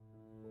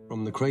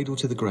From the cradle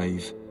to the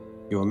grave,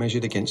 you are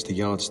measured against the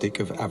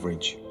yardstick of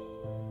average,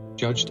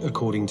 judged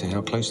according to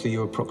how closely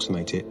you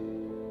approximate it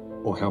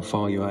or how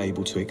far you are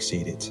able to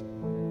exceed it.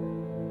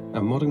 A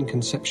modern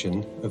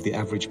conception of the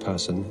average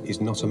person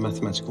is not a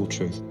mathematical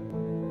truth,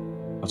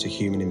 but a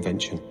human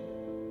invention,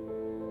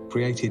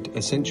 created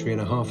a century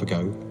and a half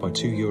ago by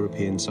two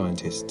European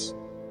scientists,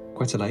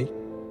 Quetelet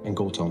and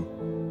Galton,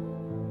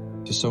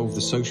 to solve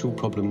the social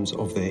problems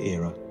of their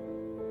era.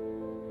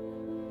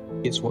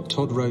 It's what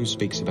Todd Rose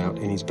speaks about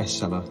in his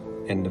bestseller,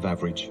 End of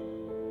Average.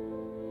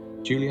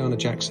 Juliana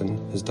Jackson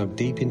has dug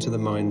deep into the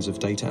minds of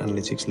data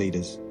analytics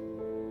leaders,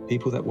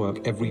 people that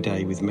work every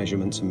day with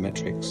measurements and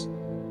metrics,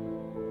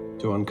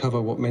 to uncover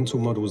what mental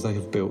models they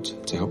have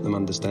built to help them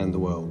understand the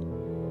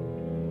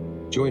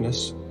world. Join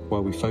us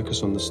while we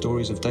focus on the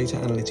stories of data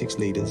analytics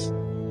leaders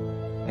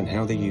and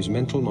how they use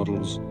mental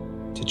models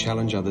to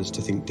challenge others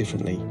to think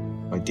differently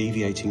by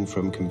deviating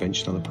from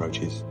conventional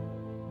approaches.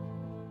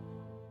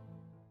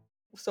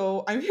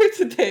 So I'm here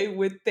today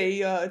with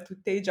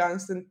Taye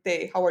Johnson.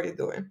 Taye, how are you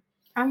doing?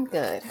 I'm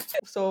good.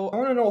 So I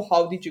want to know,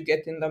 how did you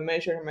get in the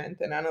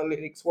measurement and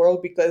analytics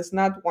world? Because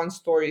not one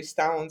story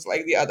sounds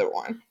like the other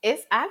one.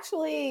 It's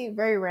actually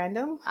very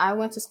random. I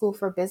went to school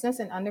for business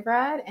in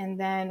undergrad, and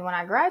then when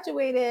I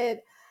graduated,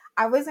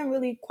 I wasn't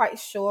really quite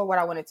sure what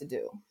I wanted to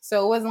do.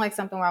 So it wasn't like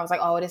something where I was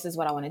like, oh, this is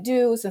what I want to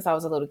do since I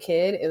was a little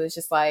kid. It was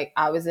just like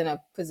I was in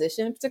a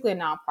position, particularly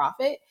a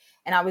nonprofit,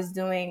 and I was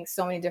doing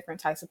so many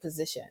different types of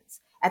positions.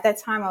 At that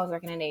time, I was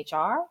working in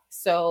HR.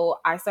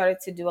 So I started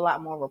to do a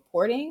lot more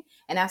reporting.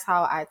 And that's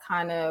how I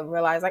kind of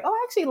realized like, oh,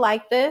 I actually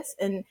like this.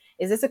 And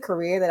is this a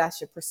career that I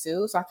should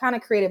pursue? So I kind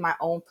of created my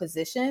own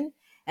position.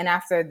 And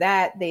after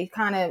that, they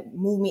kind of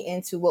moved me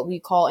into what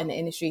we call in the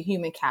industry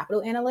human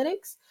capital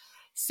analytics.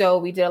 So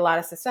we did a lot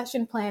of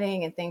succession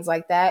planning and things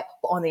like that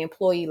on the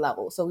employee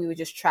level. So we would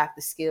just track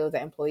the skills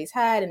that employees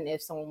had. And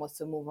if someone was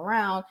to move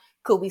around,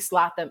 could we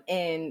slot them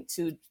in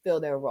to fill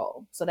their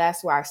role? So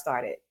that's where I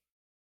started.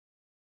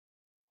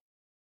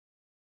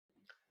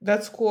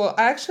 That's cool.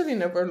 I actually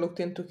never looked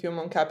into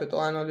human capital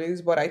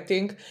analytics, but I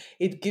think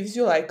it gives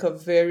you like a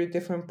very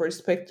different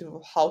perspective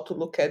of how to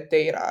look at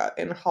data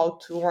and how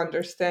to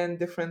understand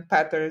different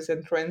patterns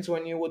and trends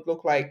when you would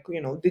look like,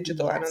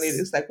 digital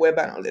analytics, like web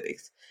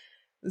analytics.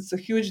 It's a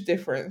huge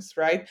difference,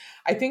 right?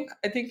 I think,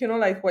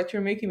 like what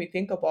you're making me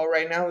think about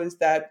right now is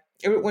that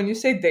when you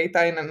say data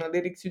and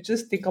analytics, you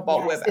just think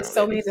about web There's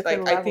so many analytics. Like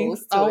different I think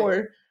levels to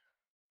it.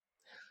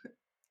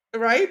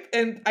 right,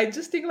 and I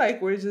just think like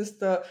we're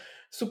just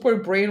super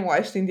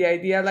brainwashed in the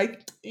idea,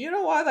 like, you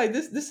know what, like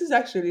this is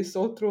actually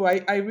so true.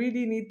 I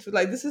really need to,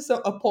 like, this is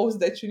a post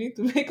that you need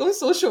to make on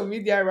social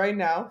media right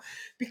now,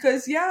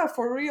 because yeah,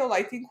 for real,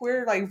 I think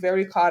we're like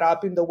very caught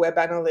up in the web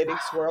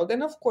analytics world,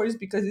 and of course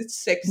because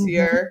it's Mm-hmm.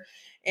 sexier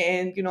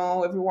and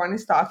everyone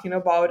is talking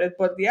about it.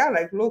 But yeah,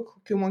 like, look,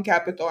 human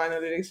capital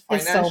analytics,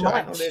 It's so financial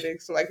much.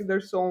 analytics, like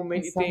there's so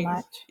many It's so things.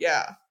 much.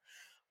 Yeah,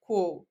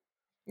 cool.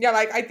 Yeah,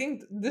 like I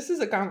think this is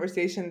a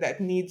conversation that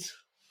needs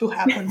to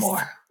happen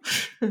more.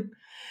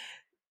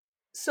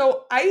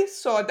 So I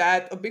saw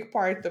that a big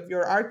part of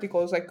your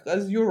articles, like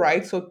as you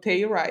write, so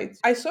Tay writes,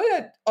 I saw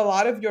that a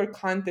lot of your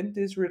content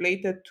is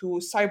related to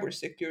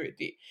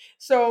cybersecurity.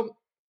 So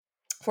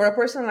for a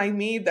person like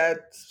me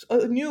that's a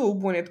noob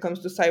when it comes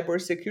to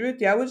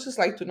cybersecurity, I would just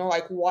like to know,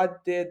 like,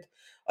 what did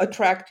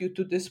attract you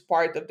to this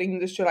part of the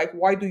industry? Like,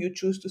 why do you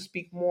choose to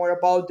speak more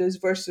about this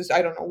versus,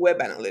 I don't know, web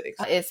analytics?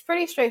 It's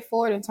pretty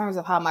straightforward in terms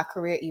of how my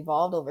career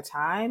evolved over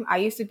time. I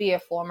used to be a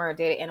former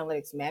data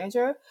analytics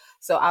manager.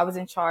 So I was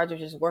in charge of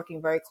just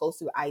working very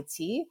closely with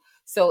IT.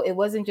 So it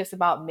wasn't just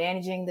about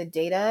managing the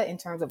data in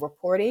terms of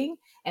reporting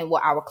and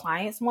what our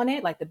clients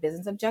wanted, like the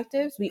business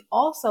objectives. We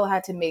also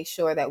had to make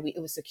sure that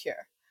it was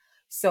secure.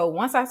 So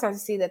once I started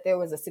to see that there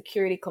was a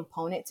security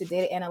component to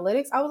data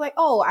analytics, I was like,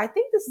 oh, I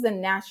think this is a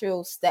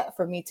natural step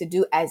for me to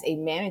do as a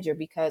manager,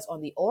 because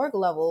on the org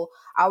level,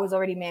 I was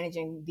already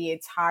managing the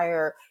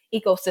entire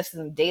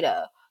ecosystem of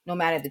data, no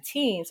matter the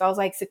team. So I was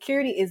like,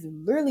 security is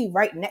really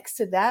right next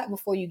to that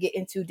before you get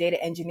into data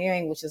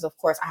engineering, which is, of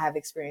course, I have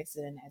experience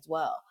in as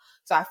well.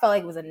 So I felt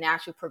like it was a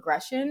natural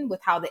progression with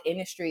how the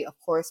industry, of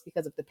course,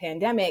 because of the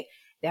pandemic,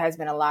 there has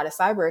been a lot of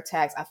cyber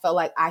attacks. I felt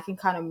like I can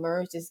kind of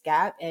merge this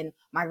gap, and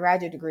my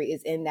graduate degree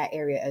is in that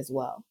area as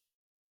well.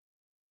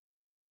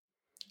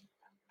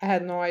 I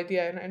had no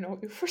idea, and I know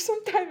you for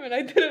some time, and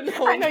I didn't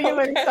I know know you're about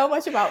learning that. so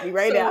much about me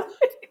right now. So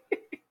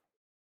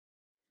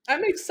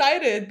I'm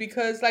excited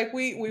because, like,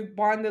 we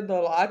bonded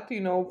a lot,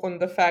 on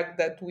the fact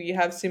that we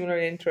have similar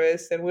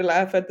interests and we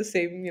laugh at the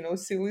same,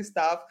 silly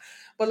stuff.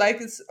 But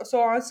like, it's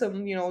so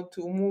awesome, to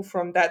move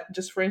from that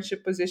just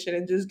friendship position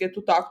and just get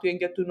to talk to you and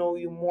get to know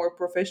you more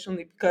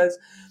professionally, because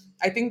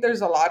I think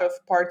there's a lot of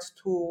parts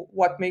to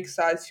what makes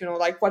us,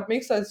 like what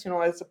makes us,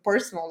 as a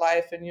personal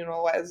life and,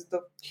 as the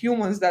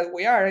humans that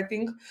we are. I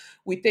think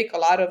we take a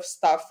lot of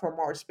stuff from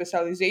our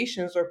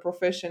specializations or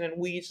profession and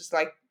we just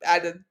like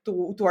added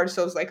to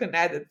ourselves like an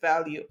added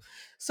value.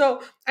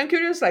 So I'm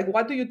curious, like,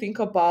 what do you think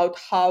about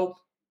how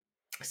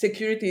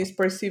security is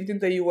perceived in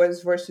the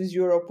US versus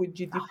Europe with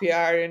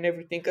GDPR and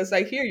everything. Because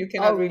like here, you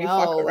cannot Oh really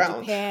fuck no,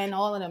 around. Japan,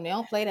 all of them, they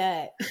don't play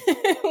that.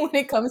 When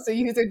it comes to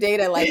user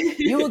data, like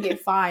you will get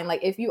fined.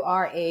 Like if you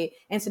are a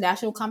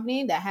international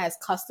company that has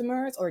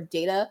customers or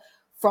data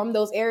from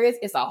those areas,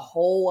 it's a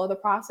whole other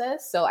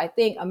process. So I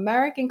think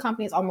American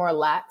companies are more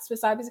lax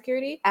with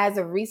cybersecurity. As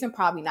of recent,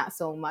 probably not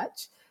so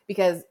much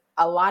because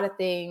a lot of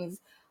things,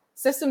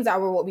 systems that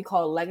were what we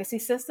call legacy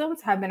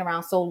systems, have been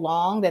around so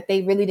long that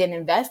they really didn't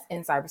invest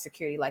in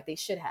cybersecurity like they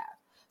should have.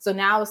 So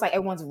now it's like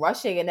everyone's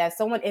rushing, and as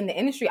someone in the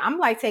industry, I'm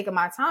like taking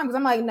my time because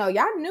I'm like, no,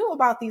 y'all knew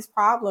about these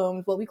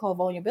problems, what we call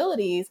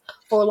vulnerabilities,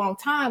 for a long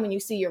time when you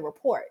see your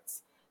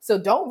reports. So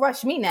don't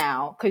rush me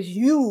now because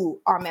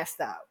you are messed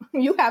up.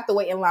 You have to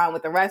wait in line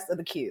with the rest of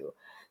the queue.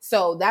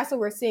 So that's what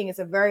we're seeing. It's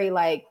a very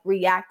like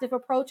reactive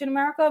approach in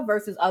America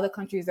versus other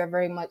countries that are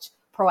very much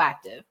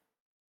proactive.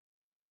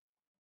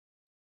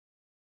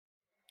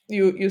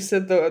 You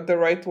said the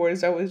right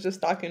words. I was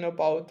just talking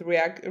about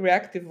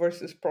reactive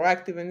versus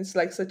proactive, and it's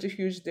like such a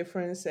huge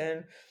difference.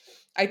 And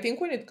I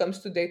think when it comes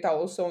to data,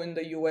 also in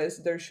the US,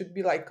 there should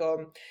be like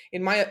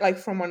in my like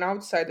from an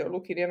outsider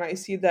looking in, I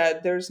see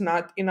that there's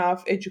not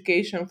enough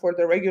education for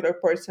the regular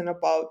person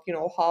about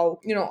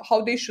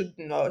how they should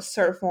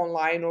surf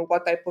online or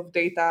what type of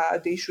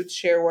data they should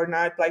share or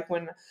not. Like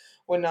when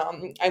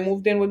I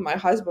moved in with my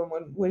husband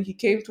when he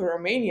came to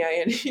Romania,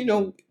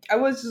 and I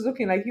was just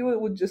looking like he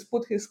would just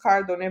put his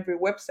card on every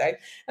website,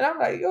 and I'm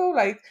like, yo,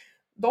 like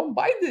don't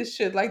buy this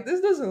shit. Like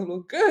this doesn't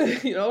look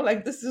good,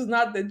 like this is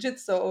not legit.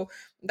 So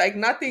like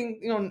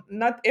nothing,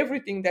 not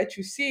everything that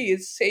you see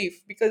is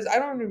safe because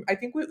I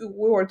think we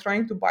were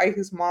trying to buy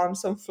his mom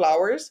some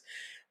flowers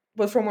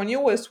but from a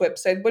US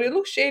website, but it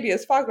looked shady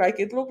as fuck. Like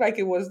it looked like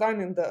it was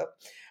done in the,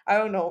 I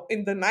don't know,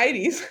 in the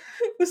 90s.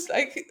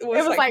 It It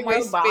was was like like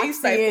real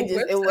MySpace type boxy of and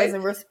just it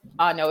website. wasn't.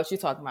 I know what you're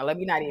talking about. Let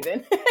me not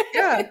even.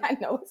 Yeah. I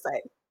know it's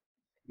like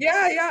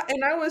Yeah, yeah.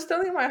 And I was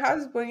telling my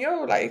husband,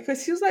 yo, like,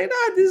 because he was like,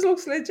 nah, this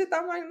looks legit.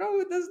 I'm like, no,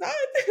 it does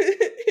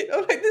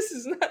not. Like, this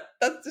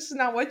is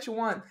not what you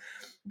want.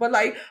 But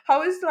like,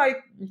 how is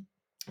like,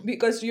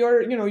 because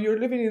you're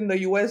living in the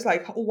US,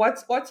 like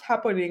what's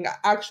happening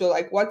actually,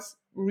 like what's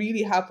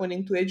really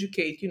happening to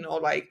educate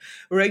like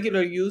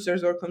regular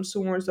users or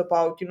consumers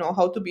about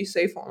how to be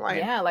safe online.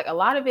 yeah, like a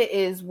lot of it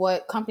is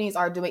what companies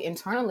are doing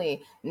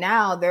internally.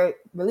 Now they're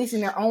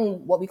releasing their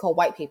own what we call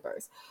white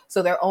papers.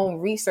 So their own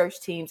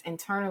research teams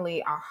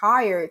internally are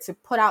hired to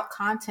put out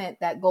content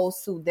that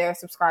goes to their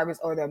subscribers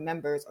or their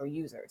members or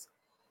users.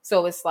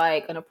 So it's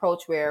like an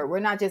approach where we're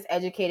not just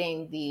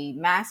educating the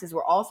masses,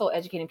 we're also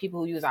educating people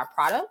who use our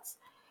products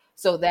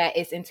so that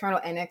it's internal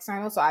and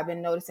external. So I've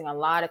been noticing a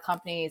lot of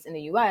companies in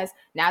the US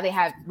now they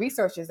have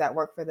researchers that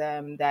work for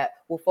them that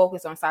will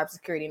focus on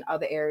cybersecurity and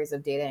other areas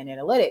of data and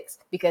analytics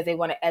because they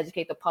want to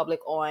educate the public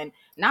on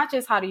not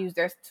just how to use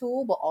their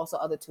tool, but also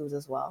other tools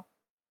as well.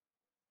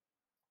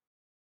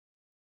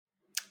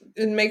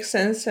 It makes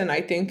sense, and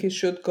I think it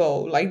should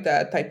go like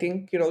that. I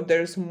think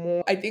there's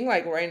more. I think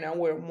like right now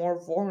we're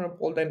more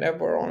vulnerable than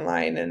ever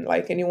online, and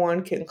like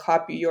anyone can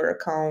copy your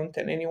account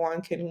and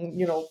anyone can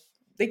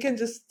they can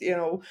just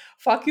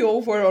fuck you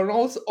over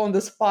on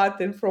the spot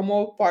and from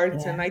all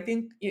parts. And Yeah. I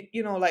think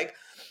like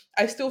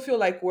I still feel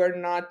like we're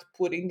not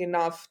putting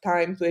enough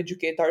time to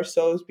educate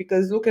ourselves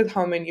because look at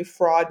how many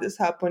fraud is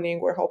happening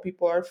or how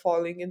people are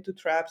falling into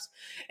traps.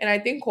 And I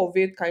think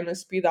COVID kind of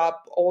speed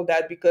up all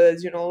that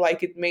because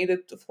like it made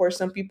it for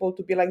some people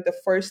to be like the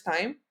first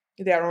time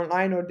they are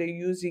online or they're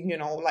using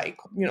like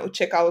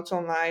checkouts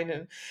online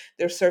and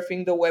they're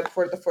surfing the web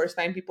for the first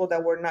time, people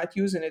that were not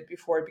using it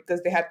before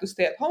because they had to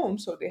stay at home,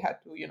 so they had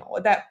to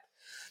adapt.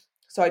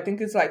 So I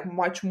think it's like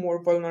much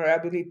more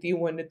vulnerability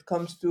when it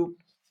comes to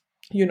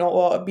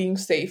being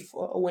safe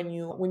when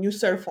you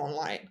surf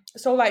online.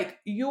 So like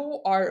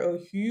you are a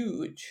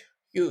huge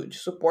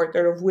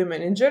supporter of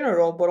women in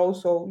general, but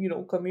also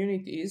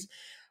communities.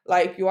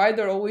 Like you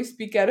either always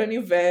speak at an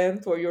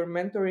event or you're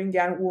mentoring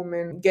young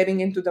women getting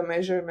into the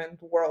measurement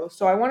world.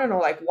 So I want to know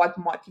like what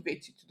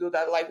motivates you to do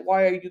that. Like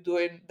why are you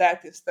doing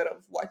that instead of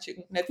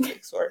watching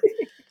Netflix or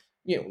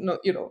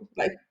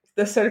like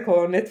The Circle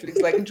on Netflix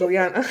like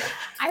Juliana?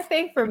 I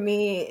think for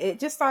me, it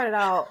just started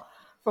out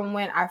from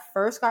when I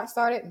first got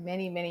started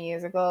many, many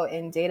years ago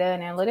in data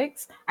and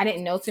analytics. I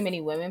didn't know too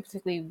many women,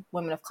 particularly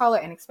women of color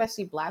and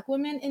especially Black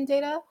women in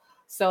data.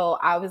 So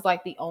I was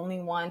like the only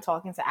one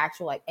talking to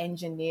actual like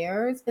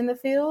engineers in the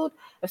field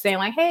of saying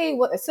like, hey,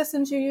 what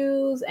systems you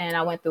use? And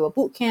I went through a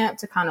boot camp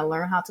to kind of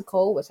learn how to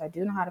code, which I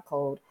do know how to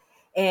code.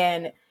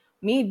 And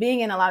me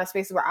being in a lot of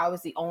spaces where I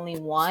was the only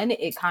one,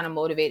 it kind of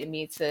motivated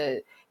me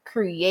to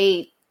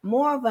create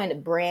more of a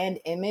brand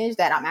image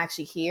that I'm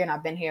actually here and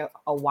I've been here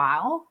a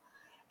while.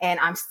 And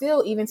I'm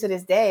still, even to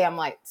this day, I'm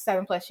like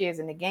 7+ years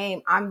in the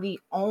game. I'm the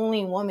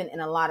only woman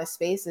in a lot of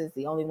spaces,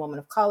 the only woman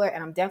of color,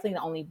 and I'm definitely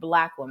the only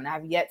Black woman. I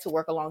have yet to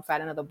work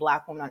alongside another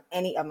Black woman on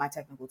any of my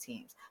technical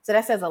teams. So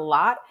that says a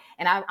lot.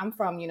 And I'm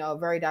from, a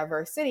very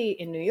diverse city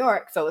in New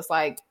York. So it's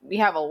like we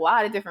have a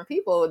lot of different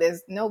people.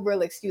 There's no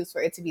real excuse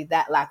for it to be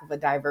that lack of a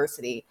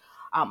diversity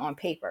on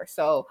paper.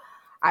 So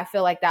I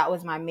feel like that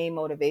was my main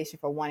motivation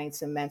for wanting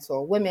to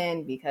mentor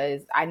women,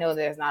 because I know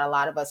there's not a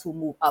lot of us who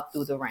move up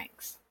through the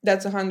ranks.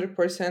 That's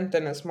 100%.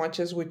 And as much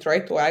as we try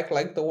to act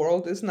like the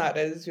world is not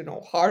as,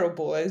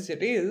 horrible as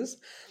it is,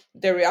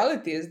 the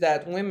reality is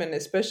that women,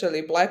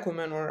 especially Black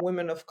women or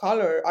women of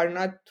color, are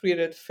not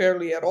treated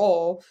fairly at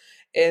all.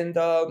 And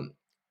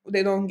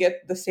they don't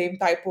get the same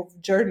type of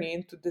journey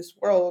into this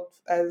world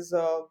as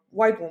a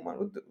white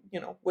woman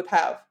would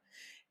have.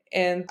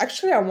 And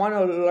actually, I want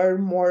to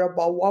learn more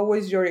about what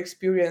was your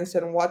experience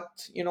and what,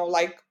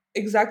 like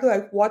exactly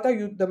like what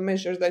are the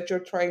measures that you're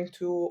trying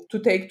to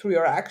take through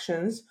your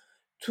actions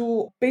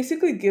to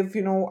basically give,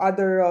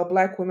 other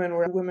Black women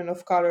or women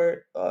of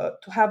color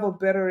to have a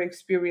better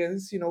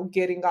experience,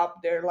 getting up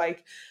there.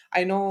 Like,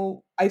 I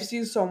know I've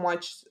seen so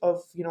much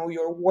of,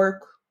 your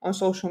work on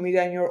social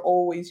media, and you're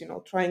always,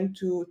 trying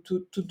to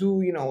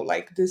do,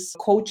 like this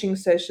coaching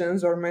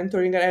sessions or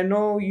mentoring. And I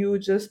know you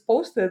just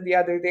posted the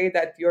other day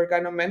that you're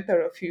gonna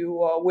mentor a few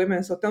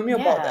women, so tell me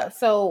about Yeah. that.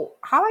 So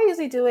how I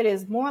usually do it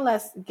is more or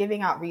less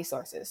giving out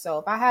resources. So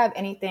if I have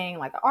anything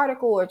like an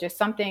article or just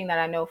something that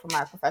I know from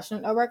my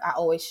professional network, I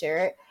always share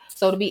it.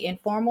 So to be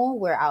informal,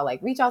 where I'll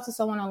like reach out to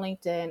someone on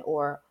LinkedIn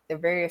or the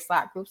various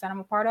Slack groups that I'm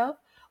a part of,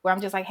 where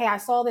I'm just like, hey, I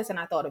saw this and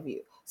I thought of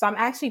you. So I'm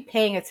actually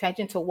paying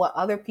attention to what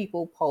other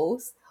people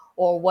post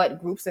or what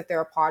groups that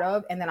they're a part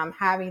of. And then I'm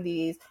having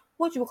these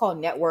what you would call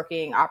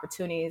networking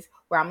opportunities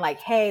where I'm like,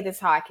 hey, this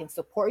is how I can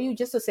support you,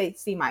 just to say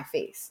see my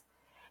face.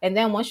 And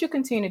then once you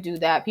continue to do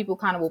that, people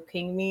kind of will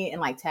ping me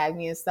and like tag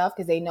me and stuff,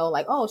 because they know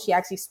like, oh, she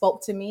actually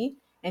spoke to me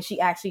and she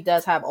actually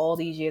does have all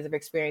these years of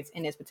experience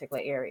in this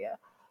particular area.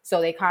 So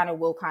they kind of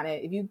will kind of,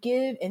 if you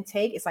give and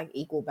take, it's like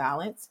equal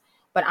balance.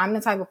 But I'm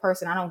the type of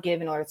person, I don't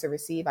give in order to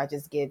receive. I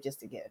just give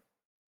just to give.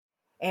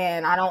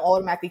 And I don't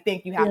automatically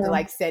think you have to Yeah.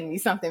 like send me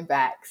something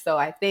back. So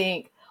I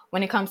think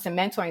when it comes to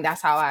mentoring,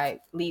 that's how I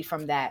lead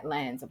from that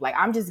lens of like,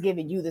 I'm just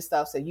giving you the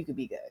stuff so you could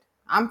be good.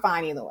 I'm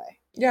fine either way.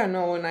 Yeah,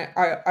 no, and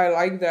I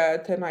like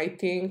that. And I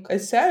think,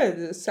 as sad as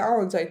it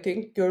sounds, I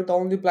think you're the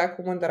only Black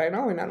woman that I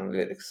know in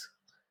analytics.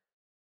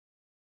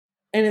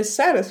 And it's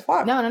sad as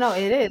fuck. No, no, no,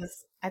 it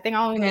is. I think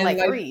I only know And like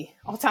like, three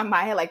all the time in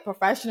my head, like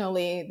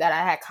professionally that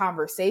I had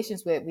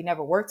conversations with. We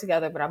never worked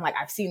together, but I'm like,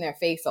 I've seen their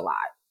face a lot.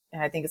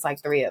 And I think it's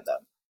like three of them.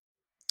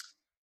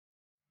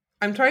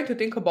 I'm trying to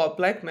think about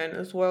Black men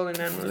as well in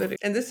analytics.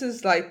 And this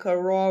is like a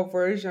raw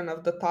version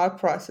of the thought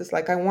process.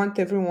 Like, I want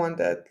everyone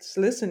that's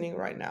listening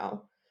right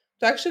now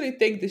to actually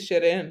take this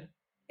shit in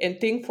and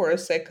think for a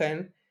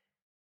second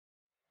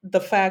the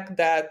fact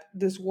that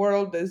this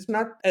world is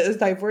not as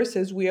diverse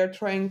as we are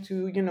trying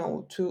to,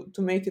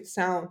 to make it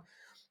sound.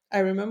 I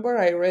remember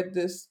I read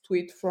this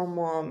tweet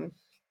from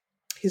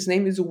his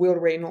name is Will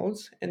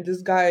Reynolds, and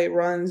this guy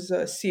runs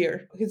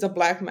Sear. He's a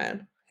Black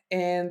man.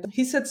 And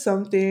he said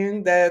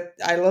something that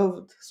I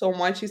loved so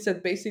much. He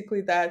said basically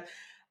that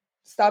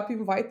stop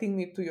inviting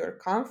me to your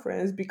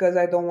conference because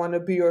I don't want to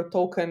be your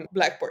token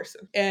Black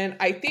person. And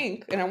I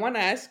think, and I want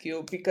to ask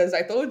you, because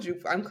I told you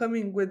I'm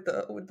coming with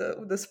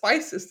the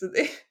spices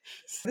today.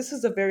 This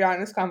is a very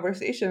honest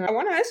conversation. I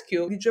want to ask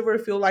you, did you ever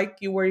feel like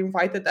you were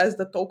invited as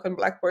the token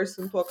Black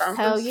person to a Hell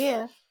conference?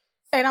 yeah.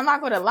 And I'm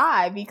not gonna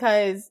lie,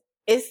 because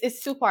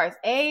it's two parts.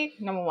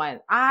 Number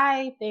one,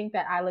 I think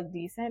that I look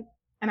decent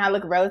and I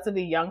look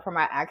relatively young for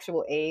my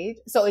actual age.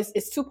 So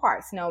it's two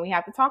parts. No, we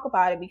have to talk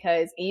about it,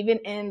 because even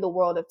in the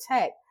world of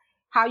tech,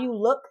 how you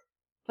look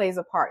plays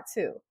a part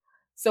too.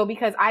 So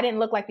because I didn't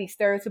look like the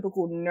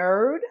stereotypical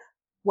nerd,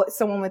 what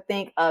someone would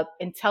think a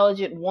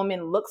intelligent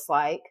woman looks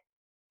like,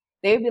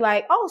 they'd be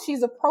like, oh,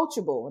 she's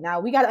approachable.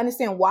 Now we got to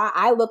understand why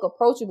I look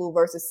approachable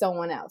versus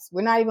someone else.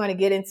 We're not even going to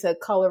get into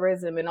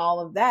colorism and all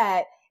of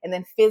that. And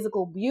then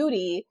physical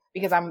beauty,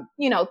 because I'm,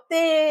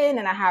 thin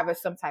and I have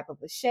some type of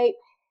a shape.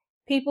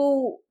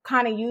 People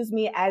kind of use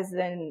me as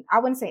I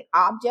wouldn't say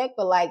object,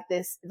 but like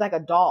this, like a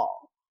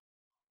doll.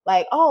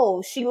 Like,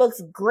 oh, she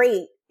looks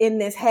great in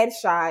this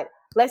headshot.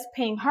 Let's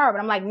ping her.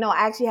 But I'm like, no,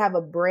 I actually have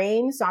a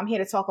brain. So I'm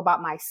here to talk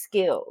about my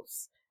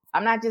skills.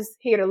 I'm not just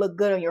here to look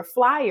good on your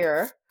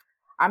flyer.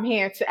 I'm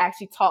here to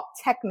actually talk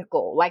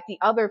technical, like the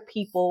other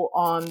people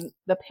on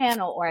the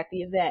panel or at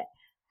the event.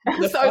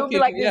 The So it would be fucking,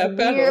 like this yeah, weird,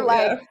 panel,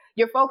 like yeah.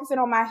 you're focusing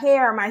on my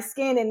hair, my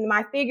skin, and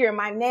my figure, and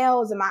my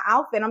nails, and my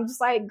outfit. I'm just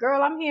like,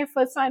 girl, I'm here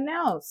for something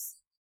else.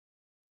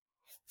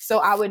 So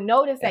I would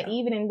notice that Yeah.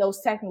 even in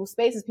those technical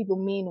spaces, people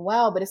mean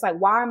well, but it's like,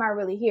 why am I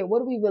really here?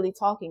 What are we really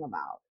talking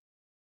about?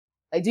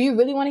 Like, do you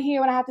really want to hear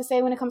what I have to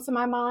say when it comes to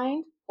my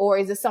mind? Or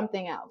is it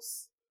something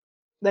else?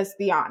 Let's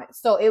be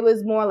honest. So it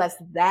was more or less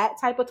that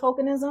type of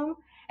tokenism.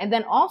 And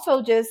then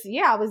also just,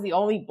 yeah, I was the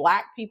only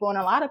Black people in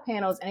a lot of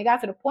panels. And it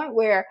got to the point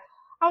where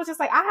I was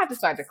just like, I have to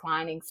start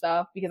declining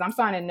stuff, because I'm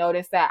starting to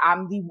notice that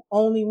I'm the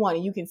only one.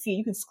 And you can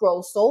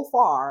scroll so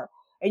far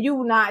and you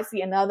will not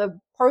see another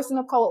person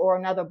of color or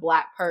another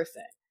Black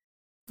person.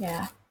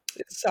 Yeah.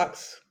 It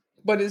sucks,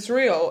 but it's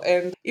real.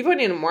 And even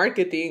in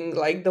marketing,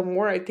 like the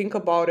more I think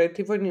about it,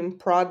 even in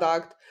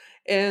product,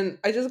 and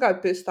I just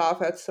got pissed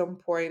off at some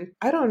point.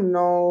 I don't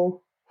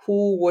know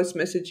who was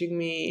messaging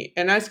me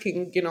and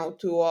asking,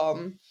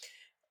 to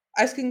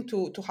asking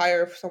to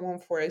hire someone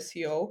for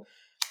SEO,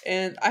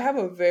 and I have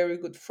a very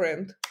good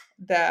friend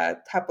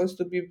that happens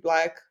to be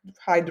black.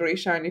 Hi,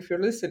 Drayshan, if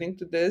you're listening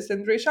to this.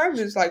 And Drayshan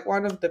is like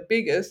one of the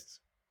biggest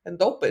and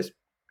dopest,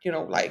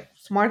 like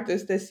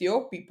smartest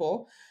SEO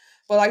people.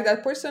 But like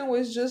that person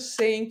was just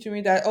saying to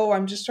me that, oh,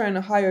 I'm just trying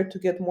to hire to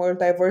get more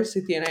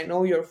diversity, and I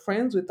know you're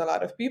friends with a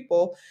lot of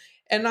people.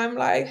 And I'm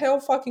like, hell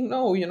fucking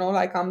no,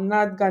 like I'm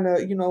not gonna,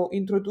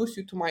 introduce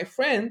you to my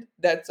friend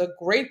that's a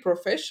great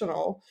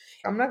professional.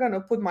 I'm not gonna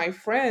put my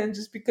friend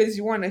just because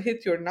you want to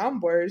hit your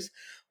numbers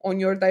on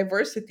your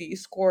diversity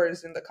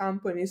scores in the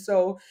company.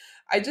 So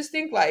I just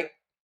think like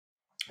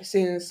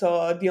since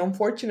the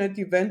unfortunate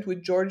event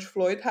with George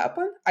Floyd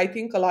happened, I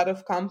think a lot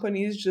of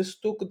companies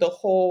just took the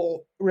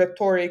whole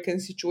rhetoric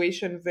and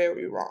situation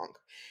very wrong.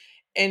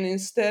 And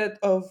instead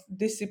of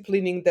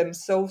disciplining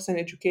themselves and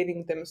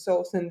educating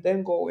themselves and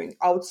then going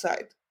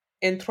outside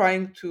and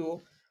trying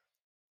to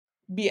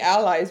be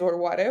allies or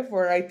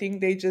whatever, I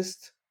think they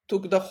just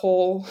took the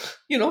whole,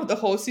 the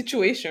whole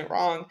situation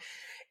wrong.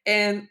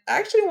 And I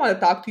actually want to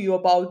talk to you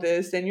about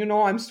this. And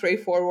I'm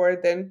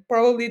straightforward, and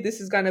probably this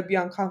is going to be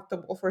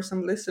uncomfortable for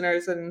some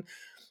listeners. And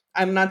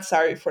I'm not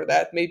sorry for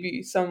that.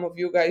 Maybe some of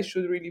you guys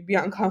should really be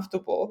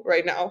uncomfortable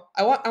right now.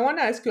 I want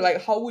to ask you,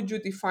 like, how would you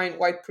define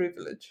white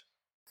privilege?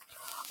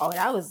 Oh,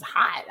 that was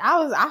hot.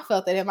 I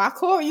felt it in my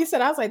core. You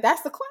said, I was like,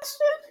 that's the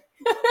question.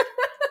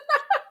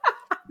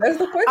 That's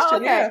the Oh,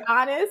 question. okay. Yeah.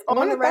 Honest I on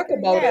want the to talk record.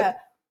 about it. Yeah.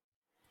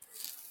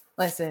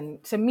 Listen,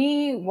 to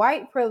me,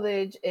 white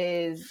privilege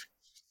is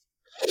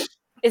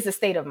a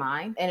state of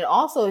mind, and it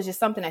also is just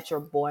something that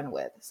you're born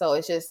with. So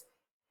it's just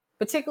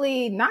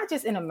particularly not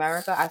just in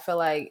America. I feel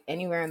like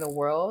anywhere in the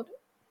world,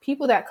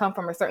 people that come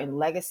from a certain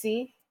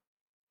legacy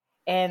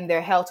and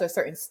they're held to a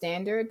certain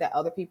standard that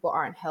other people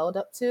aren't held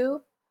up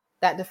to,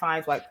 that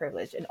defines white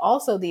privilege. And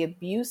also the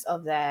abuse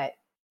of that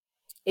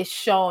is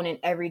shown in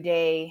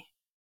everyday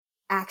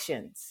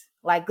actions.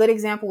 Like, good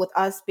example with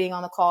us being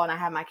on the call and I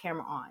have my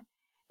camera on.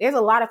 There's a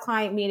lot of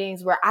client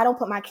meetings where I don't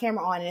put my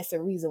camera on, and it's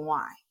a reason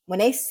why. When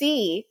they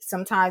see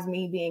sometimes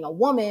me being a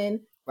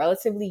woman,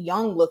 relatively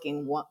young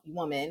looking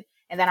woman,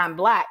 and that I'm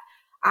black,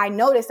 I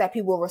notice that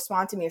people will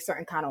respond to me a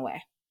certain kind of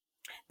way.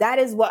 That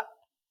is what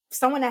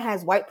someone that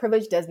has white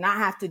privilege does not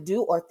have to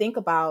do or think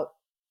about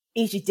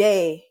each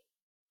day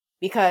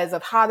because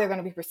of how they're going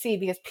to be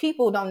perceived, because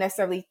people don't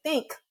necessarily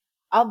think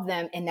of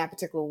them in that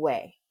particular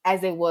way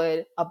as they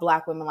would a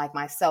black woman like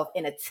myself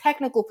in a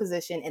technical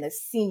position in a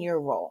senior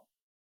role.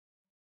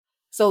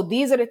 So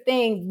these are the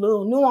things,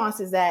 little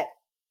nuances that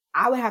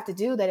I would have to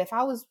do that if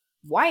I was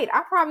white,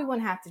 I probably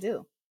wouldn't have to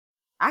do.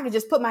 I could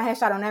just put my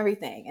headshot on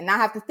everything and not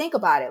have to think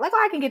about it. Like,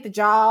 oh, I can get the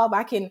job.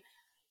 I can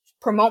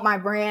promote my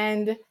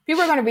brand.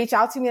 People are going to reach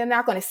out to me. They're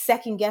not going to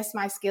second guess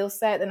my skill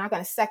set. They're not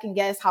going to second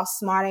guess how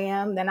smart I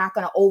am. They're not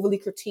going to overly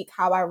critique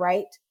how I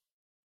write.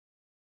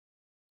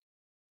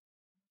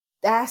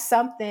 That's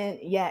something,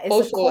 yeah, it's a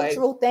Also, like,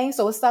 cultural thing.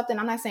 So it's something,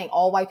 I'm not saying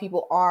all white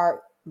people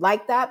are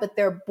like that, but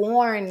they're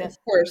born of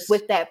course.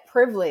 with that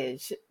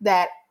privilege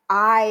that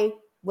I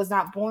was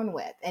not born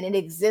with. And it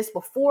exists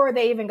before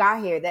they even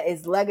got here. That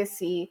is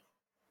legacy,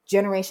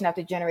 generation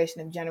after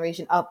generation of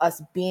generation of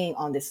us being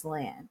on this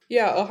land.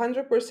 Yeah,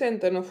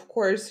 100%. And of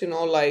course,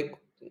 like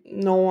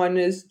no one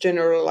is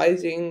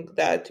generalizing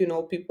that,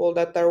 people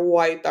that are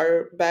white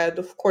are bad.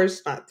 Of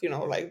course not,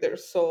 like they're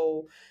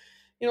so,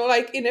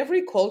 like in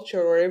every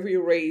culture or every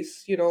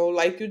race,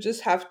 like you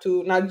just have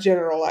to not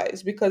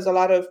generalize, because a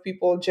lot of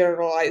people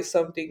generalize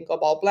something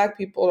about black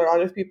people, or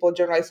other people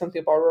generalize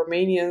something about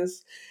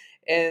Romanians.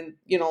 And,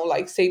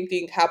 like same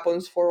thing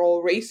happens for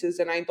all races.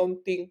 And I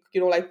don't think,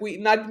 like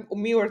not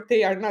me or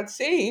they are not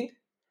saying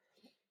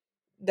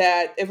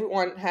that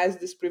everyone has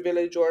this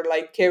privilege or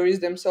like carries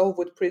themselves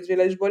with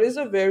privilege, but it's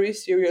a very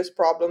serious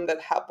problem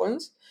that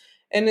happens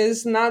and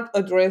is not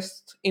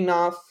addressed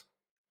enough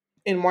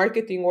in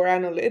marketing or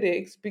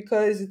analytics,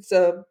 because it's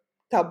a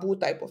taboo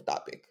type of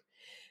topic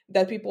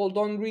that people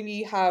don't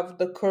really have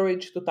the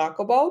courage to talk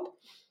about,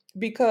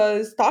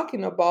 because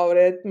talking about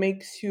it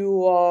makes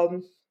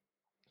you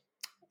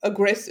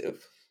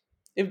aggressive,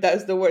 if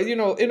that's the word. You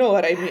know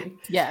what I mean.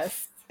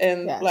 Yes.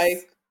 And Yes.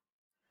 like,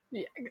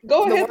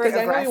 go The ahead, word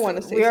because I know you want to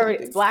aggressive. say We already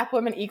something. black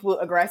women equal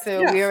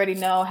aggressive. Yeah. We already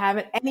know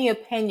having any Yeah,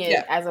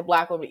 opinion as a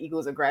black woman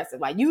equals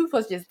aggressive. Like, you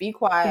supposed to just be it's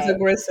quiet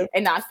aggressive.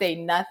 and not say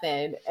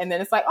nothing. And then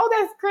it's like, oh,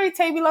 that's great,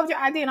 Tay, we loved your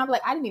idea. And I'm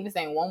like, I didn't even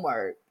say one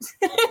word.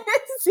 Tay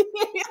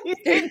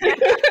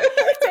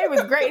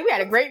was great. We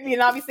had a great meeting.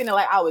 I'll be sitting there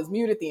like I was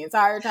muted the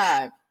entire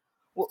time.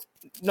 Well,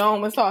 no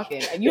one was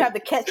talking. And you have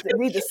to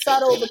read the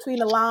subtle between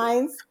the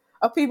lines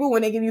of people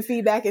when they give you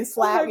feedback and Oh my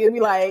slap. You'll be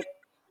god, like,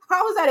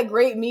 how was that a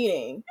great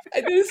meeting? I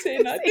didn't say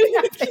Say nothing.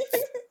 nothing.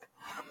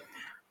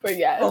 But Oh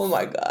yes.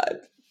 my god.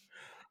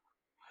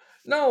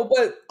 No,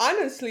 but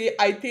honestly,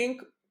 I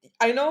think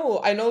I know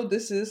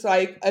this is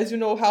like, as you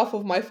know, half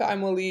of my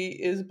family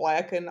is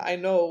black, and I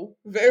know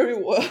very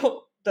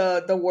well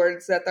the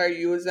words that are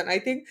used. And I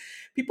think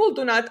people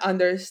do not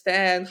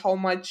understand how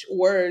much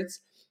words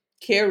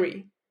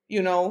carry,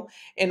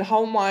 and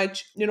how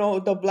much,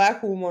 the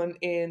black woman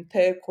in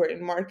tech or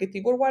in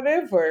marketing or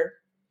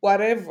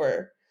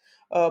whatever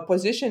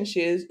position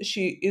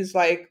she is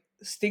like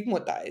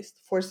stigmatized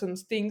for some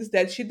things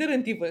that she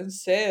didn't even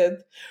said,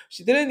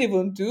 she didn't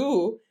even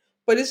do.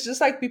 But it's just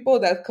like people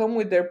that come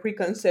with their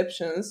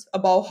preconceptions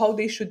about how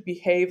they should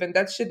behave, and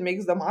that shit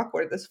makes them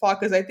awkward as fuck.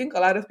 Because I think a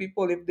lot of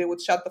people, if they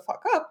would shut the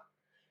fuck up,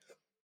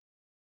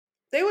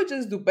 they would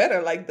just do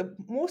better. Like, the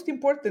most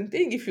important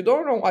thing, if you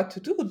don't know what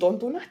to do, don't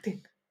do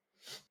nothing.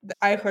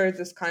 I heard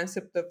this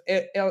concept of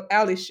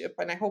allyship,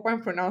 and I hope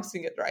I'm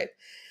pronouncing it right.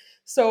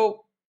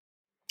 So,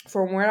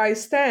 from where I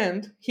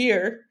stand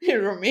here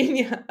in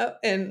Romania,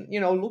 and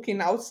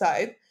looking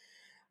outside,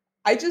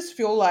 I just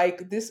feel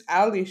like this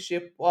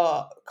allyship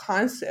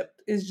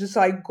concept is just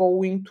like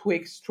going to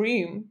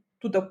extreme,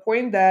 to the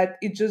point that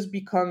it just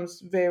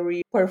becomes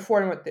very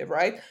performative,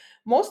 right?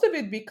 Most of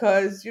it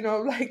because,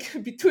 like,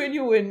 between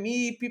you and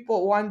me,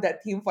 people want that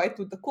invite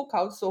to the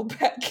cookout so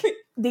badly,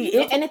 you The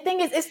know. and the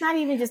thing is, it's not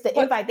even just the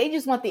But invite. They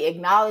just want the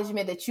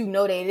acknowledgement that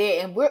they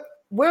did. And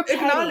we're petty.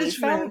 Some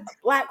acknowledgement,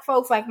 black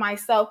folks like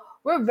myself,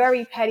 we're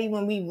very petty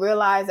when we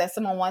realize that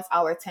someone wants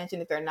our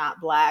attention if they're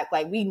not black.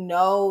 Like, we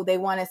know they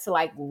want us to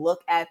like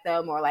look at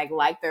them or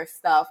like their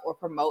stuff or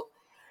promote,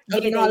 give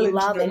it they acknowledge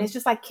love. And them. it's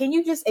just like, can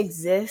you just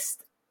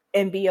exist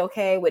and be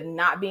okay with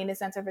not being the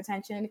center of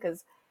attention?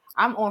 Because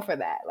I'm on for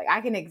that. Like,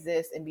 I can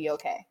exist and be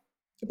okay.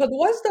 But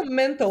what's the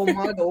mental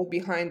model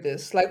behind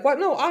this? Like, what?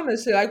 No,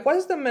 honestly, like,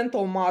 what's the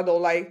mental model?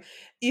 Like,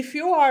 if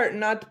you are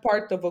not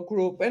part of a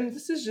group, and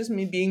this is just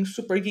me being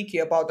super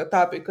geeky about the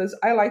topic because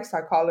I like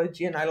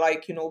psychology and I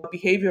like,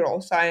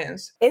 behavioral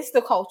science. It's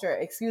the culture.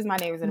 Excuse my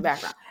neighbors in the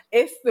background.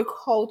 It's the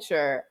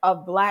culture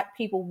of black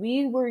people.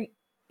 We were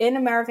in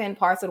America and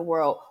parts of the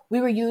world,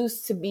 we were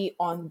used to be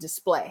on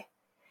display.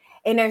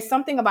 And there's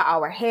something about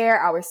our hair,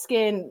 our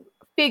skin,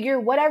 figure,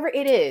 whatever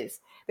it is.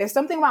 There's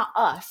something about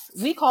us.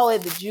 We call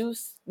it the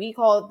juice. We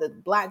call it the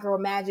black girl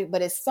magic,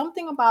 but it's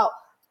something about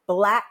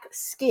black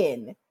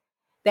skin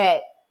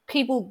that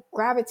people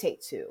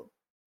gravitate to.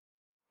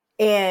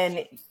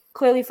 And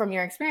clearly from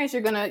your experience,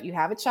 you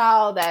have a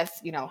child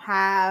that's,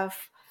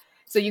 half.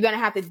 So you're going to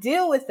have to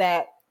deal with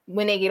that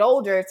when they get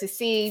older to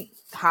see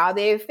how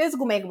their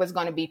physical makeup is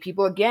going to be.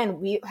 People, again,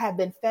 we have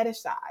been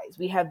fetishized.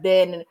 We have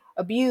been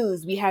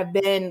abused. We have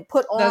been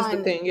put That's the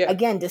on, thing, yeah.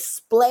 again,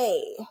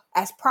 display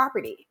as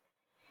property.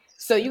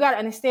 So you got to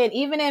understand,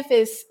 even if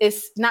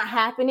it's not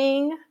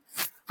happening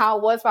how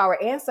it was for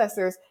our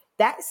ancestors,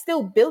 that's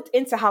still built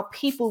into how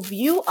people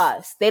view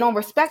us. They don't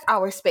respect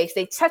our space.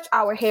 They touch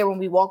our hair when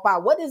we walk by.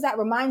 What does that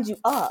remind you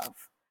of?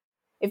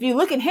 If you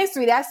look in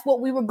history, that's what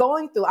we were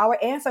going through. Our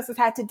ancestors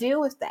had to deal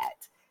with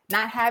that.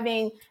 Not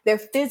having their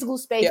physical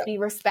space Yeah. be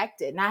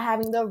respected, not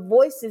having their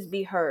voices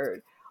be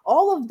heard.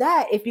 All of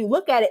that, if you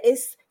look at it,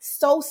 is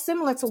so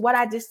similar to what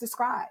I just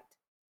described.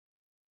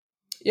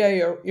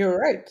 Yeah, you're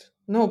right.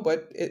 No,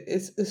 but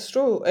it's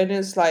true, and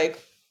it's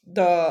like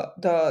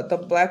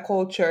the black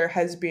culture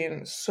has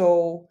been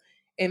so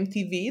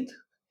MTV'd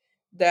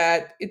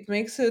that it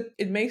makes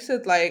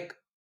it like,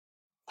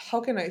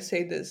 how can I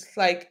say this?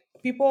 Like,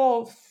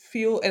 people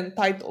feel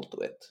entitled to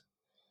it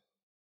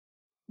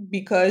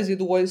because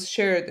it was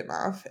shared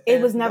enough,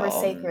 It was and never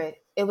sacred.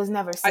 It was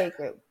never I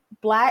sacred.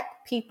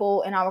 Black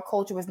people in our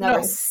culture was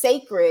never no,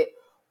 sacred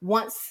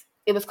once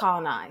it was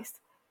colonized.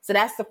 So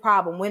that's the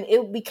problem. When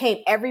it became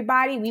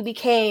everybody, we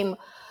became,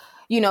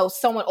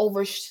 someone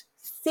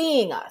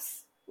overseeing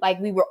us.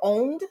 Like we were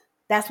owned.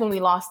 That's when we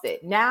lost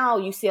it. Now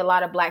you see a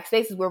lot of black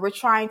spaces where we're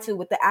trying to,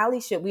 with the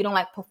allyship, we don't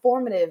like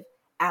performative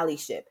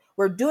allyship.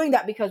 We're doing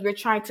that because we're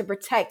trying to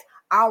protect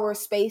our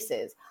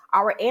spaces.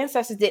 Our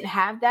ancestors didn't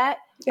have that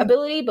yeah,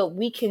 ability, but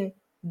we can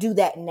do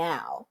that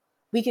now.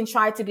 We can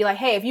try to be like,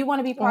 hey, if you want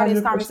to be part of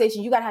this 100%.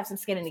 conversation, you got to have some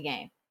skin in the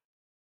game.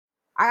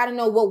 I got to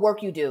know what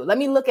work you do. Let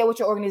me look at what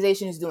your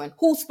organization is doing.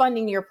 Who's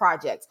funding your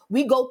projects?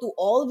 We go through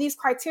all of these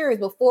criteria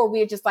before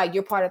we're just like,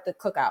 you're part of the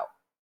cookout.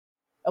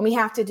 And we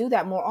have to do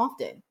that more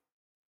often.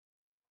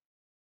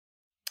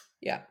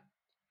 Yeah.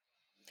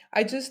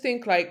 I just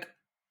think, like,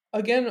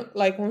 again,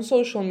 like, on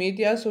social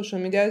media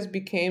has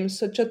become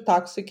such a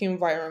toxic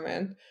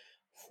environment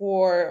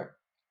for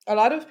a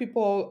lot of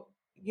people.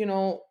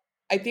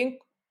 I think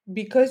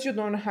because you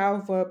don't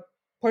have a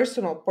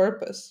personal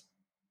purpose,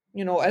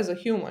 as a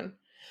human.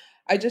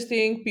 I just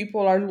think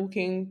people are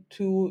looking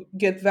to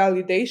get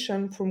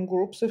validation from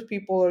groups of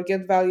people, or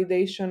get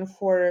validation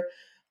for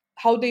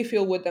how they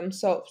feel with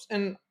themselves.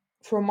 And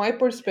from my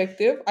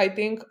perspective, I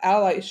think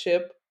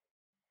allyship,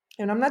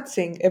 and I'm not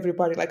saying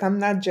everybody, like, I'm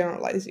not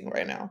generalizing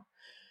right now.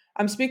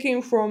 I'm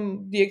speaking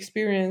from the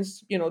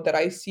experience, that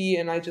I see,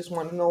 and I just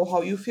want to know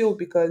how you feel,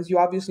 because you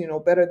obviously know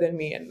better than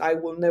me, and I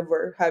will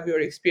never have your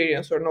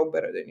experience or know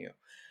better than you.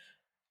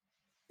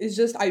 It's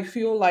just, I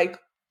feel like,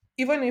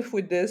 even if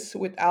with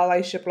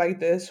allyship like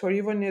this, or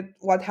even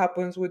what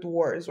happens with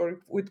wars, or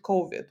with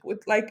COVID,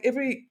 with like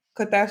every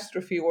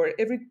catastrophe or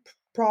every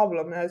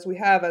problem as we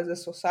have as a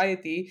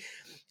society,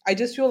 I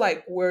just feel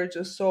like we're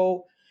just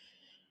so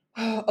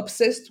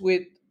obsessed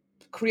with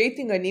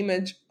creating an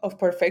image of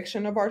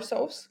perfection of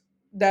ourselves.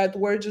 that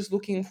we're just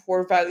looking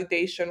for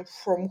validation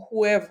from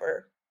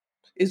whoever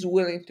is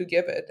willing to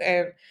give it.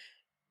 And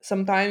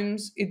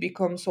sometimes it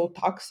becomes so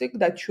toxic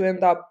that you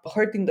end up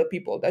hurting the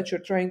people that you're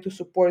trying to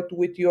support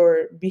with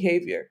your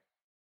behavior.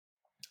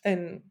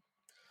 And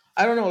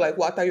I don't know, like,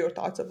 what are your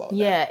thoughts about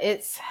Yeah,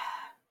 that?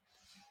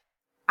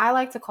 I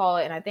like to call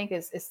it, and I think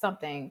it's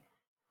something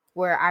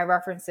where I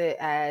reference it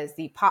as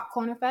the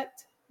popcorn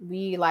effect.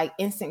 We like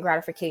instant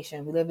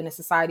gratification. We live in a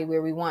society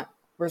where we want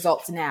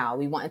results now,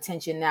 we want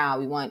attention now,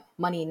 we want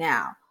money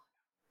now.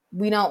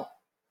 We don't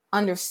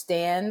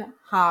understand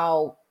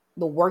how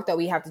the work that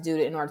we have to do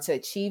in order to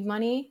achieve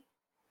money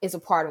is a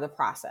part of the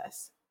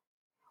process.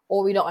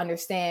 Or we don't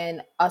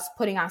understand us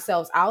putting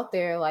ourselves out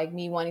there, like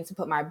me wanting to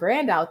put my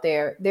brand out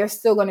there. There's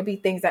still going to be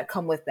things that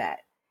come with that.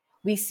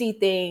 We see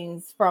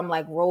things from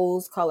like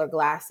rose colored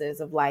glasses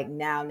of like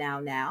now, now,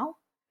 now.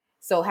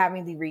 So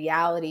having the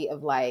reality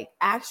of like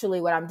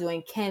actually what I'm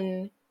doing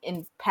can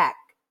impact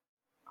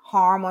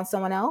harm on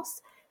someone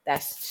else,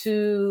 that's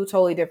two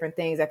totally different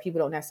things that people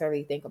don't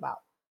necessarily think about.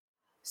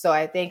 So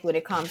I think when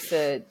it comes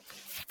to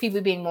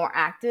people being more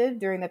active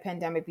during the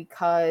pandemic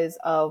because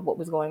of what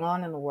was going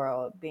on in the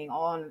world, being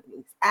on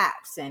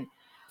apps and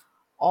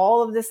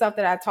all of this stuff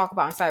that I talk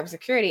about in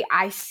cybersecurity,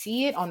 I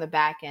see it on the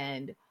back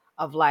end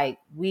of like,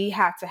 we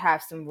have to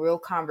have some real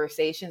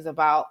conversations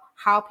about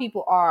how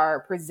people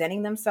are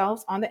presenting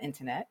themselves on the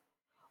internet,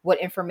 what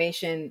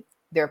information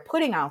they're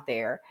putting out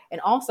there,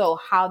 and also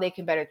how they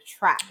can better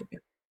track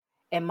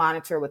and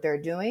monitor what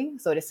they're doing.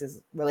 So this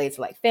is related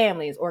to like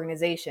families,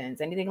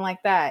 organizations, anything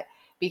like that,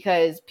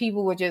 because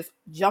people were just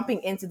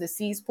jumping into the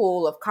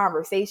cesspool of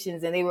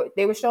conversations and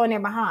they were showing their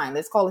behind.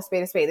 Let's call it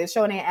spade a spade. They're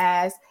showing their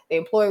ass. The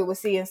employer was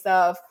seeing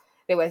stuff.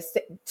 They were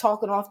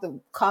talking off the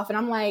cuff, and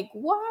I'm like,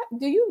 what?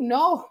 Do you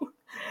know?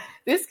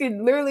 This could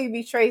literally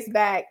be traced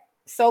back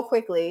so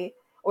quickly,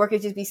 or it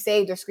could just be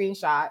saved or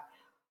screenshot.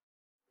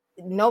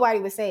 Nobody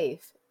was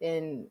safe.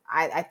 And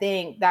I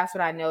think that's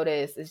what I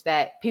noticed, is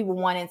that people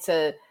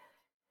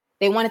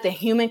they wanted the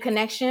human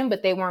connection,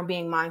 but they weren't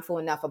being mindful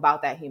enough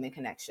about that human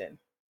connection.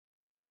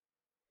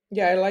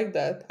 Yeah, I like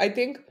that. I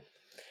think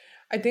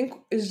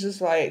it's just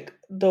like,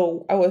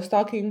 though I was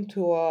talking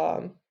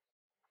to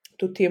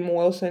Tim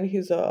Wilson.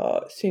 He's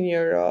a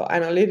senior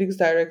analytics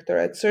director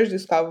at Search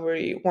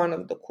Discovery, one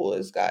of the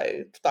coolest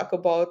guys to talk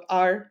about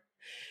R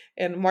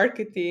and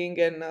marketing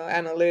and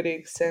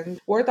analytics. And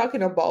we're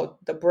talking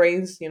about the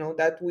brains,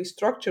 that we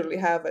structurally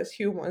have as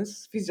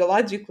humans,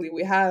 physiologically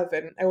we have.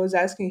 And I was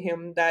asking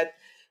him that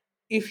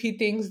if he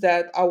thinks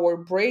that our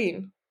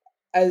brain,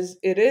 as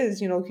it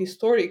is,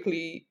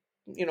 historically,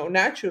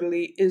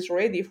 naturally is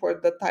ready for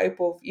the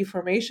type of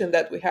information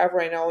that we have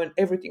right now and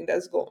everything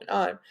that's going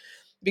on.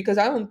 Because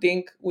I don't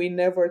think we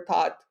never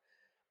thought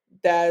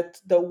that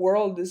the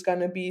world is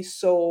going to be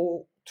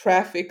so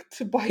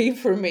trafficked by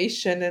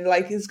information, and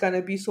like it's going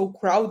to be so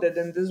crowded,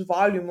 and this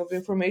volume of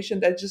information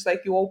that just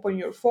like you open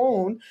your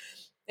phone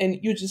and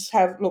you just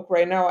have, look,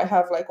 right now I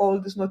have like all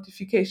these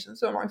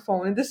notifications on my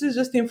phone, and this is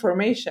just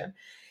information.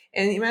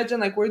 And imagine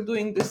like we're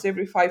doing this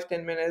every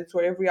 5-10 minutes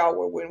or every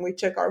hour when we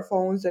check our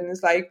phones, and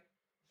it's like,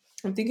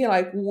 I'm thinking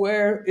like,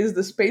 where is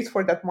the space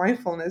for that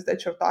mindfulness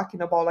that you're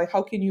talking about? Like,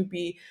 how can you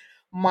be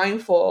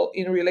mindful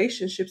in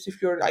relationships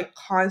if you're like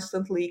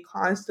constantly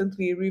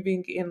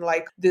living in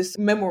like this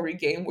memory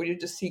game where you're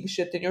just seeing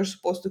shit and you're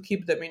supposed to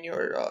keep them in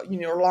your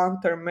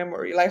long-term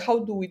memory? Like, how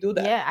do we do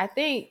that? Yeah, I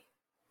think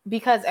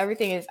because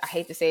everything is, I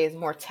hate to say, is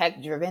more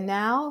tech driven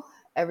now.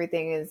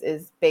 Everything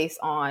is based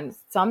on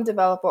some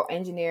developer or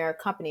engineer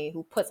company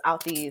who puts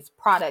out these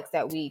products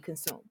that we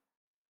consume.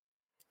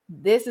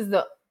 This is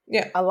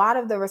Yeah. a lot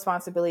of the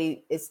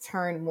responsibility is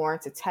turned more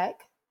into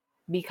tech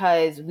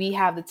because we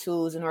have the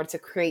tools in order to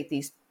create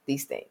these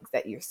things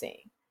that you're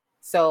seeing.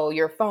 So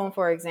your phone,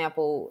 for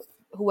example,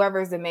 whoever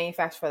is the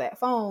manufacturer for that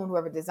phone,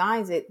 whoever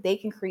designs it, they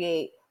can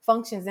create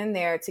functions in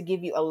there to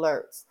give you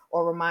alerts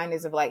or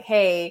reminders of like,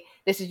 hey,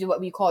 this is what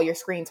we call your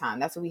screen time.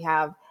 That's what we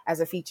have as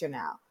a feature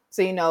now.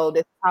 So you know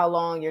this is how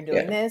long you're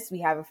doing Yeah. this.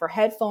 We have it for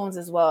headphones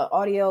as well,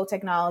 audio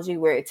technology,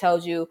 where it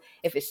tells you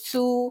if it's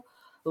too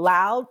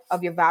loud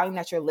of your volume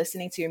that you're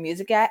listening to your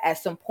music at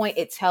some point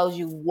it tells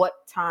you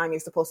what time you're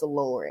supposed to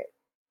lower it,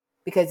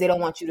 because they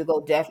don't want you to go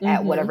deaf at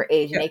Mm-hmm. whatever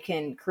age, and Yeah. they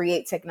can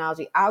create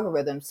technology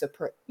algorithms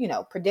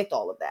to predict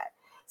all of that.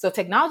 So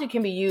technology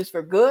can be used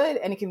for good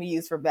and it can be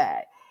used for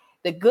bad.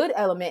 The good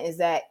element is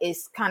that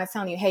it's kind of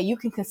telling you, hey, you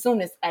can consume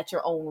this at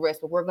your own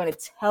risk, but we're going to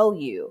tell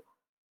you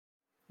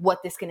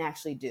what this can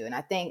actually do. And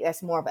I think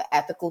that's more of an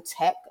ethical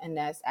tech. And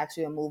that's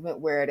actually a movement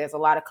where there's a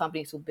lot of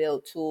companies who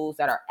build tools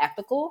that are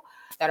ethical,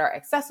 that are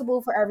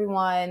accessible for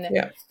everyone,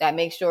 Yeah. that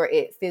make sure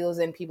it fills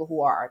in people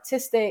who are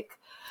artistic,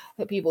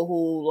 the people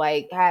who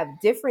like have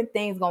different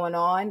things going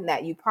on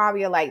that you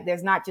probably are like,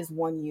 there's not just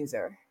one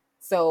user.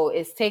 So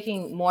it's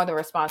taking more of the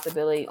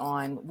responsibility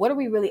on what are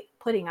we really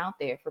putting out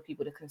there for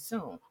people to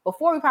consume.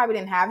 Before we probably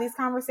didn't have these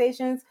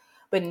conversations,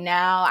 but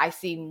now I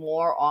see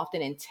more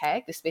often in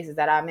tech, the spaces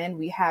that I'm in,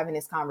 we having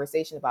this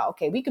conversation about,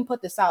 okay, we can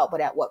put this out,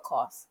 but at what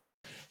cost?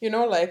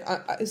 Like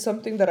it's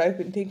something that I've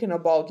been thinking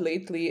about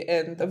lately,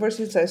 and ever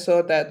since I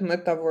saw that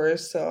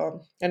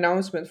metaverse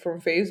announcement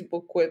from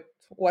Facebook with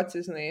what's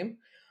his name,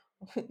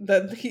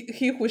 that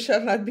he who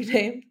shall not be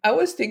named. I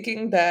was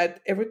thinking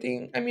that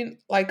everything, I mean,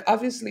 like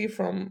obviously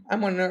from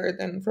I'm a nerd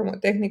and from a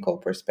technical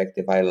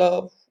perspective, I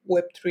love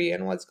Web3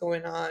 and what's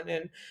going on,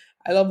 and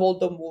I love all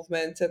the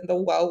movements and the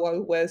wild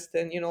wild west,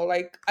 and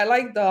like I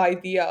like the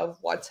idea of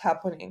what's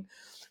happening.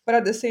 But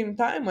at the same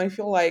time, I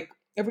feel like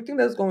everything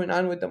that's going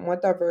on with the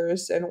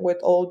metaverse and with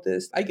all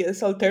this, I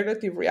guess,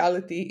 alternative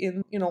reality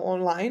in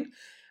online,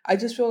 I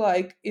just feel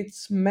like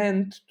it's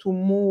meant to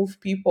move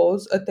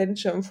people's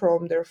attention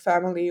from their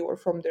family or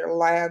from their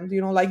land,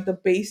 like the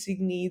basic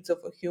needs of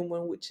a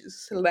human, which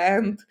is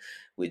land,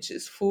 which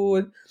is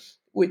food,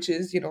 which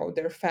is,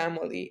 their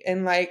family.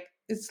 And like,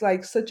 it's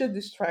like such a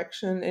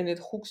distraction, and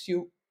it hooks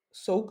you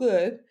so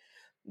good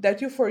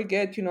that you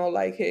forget,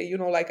 like, hey,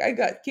 like I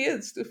got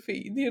kids to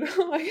feed,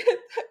 like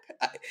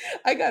I,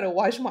 I gotta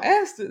wash my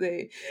ass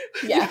today,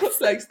 Yes.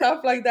 like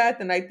stuff like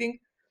that. And I think,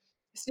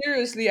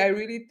 seriously, I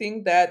really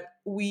think that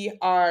we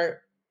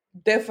are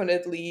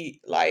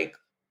definitely like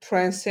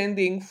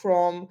transcending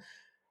from,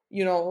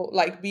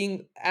 like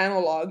being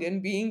analog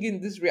and being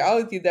in this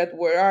reality that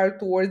we are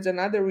towards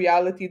another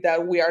reality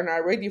that we are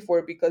not ready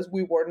for, because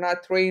we were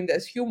not trained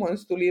as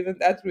humans to live in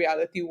that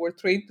reality. We're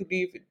trained to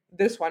live in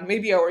this one.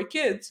 Maybe our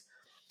kids,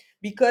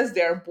 because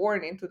they are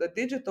born into the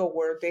digital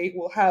world, they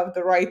will have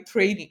the right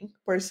training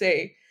per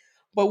se.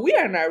 But we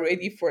are not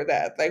ready for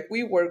that. Like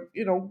we were,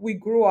 we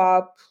grew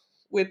up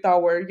with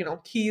our,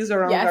 keys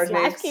around our Yes,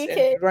 necks latchkey and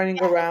kid.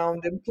 running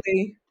around and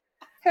play.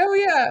 Hell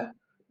yeah.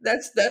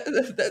 That's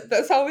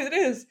how it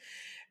is.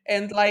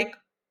 And like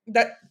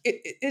that,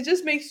 it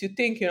just makes you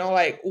think,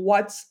 like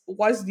what's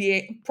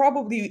the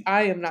probably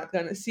I am not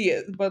gonna see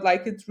it, but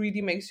like it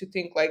really makes you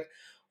think like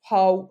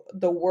how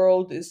the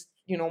world is,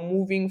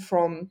 moving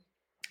from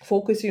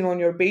focusing on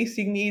your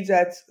basic needs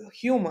as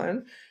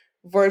human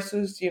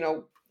versus,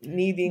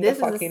 needing a This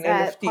is the fucking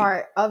sad NFT.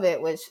 part of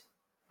it, which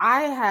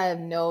I have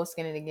no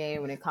skin in the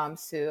game when it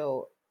comes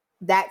to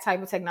that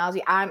type of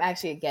technology. I'm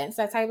actually against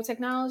that type of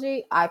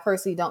technology. I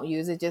personally don't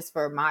use it just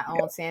for my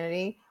Yeah. own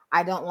sanity.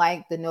 I don't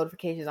like the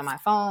notifications on my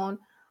phone.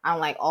 I don't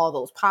like all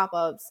those pop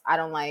ups. I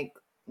don't like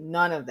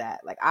none of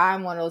that. Like,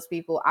 I'm one of those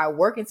people, I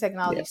work in Yeah.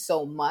 technology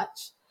so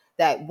much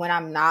that when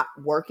I'm not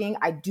working,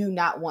 I do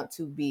not want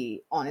to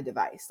be on a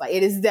device. Like,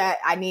 it is that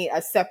I need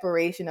a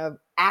separation of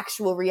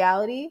actual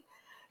reality.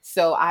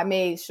 So I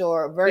made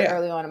sure very Yeah.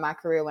 early on in my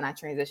career when I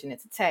transitioned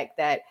into tech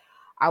that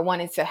I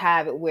wanted to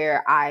have it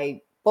where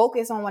I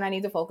focus on what I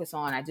need to focus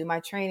on. I do my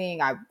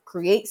training, I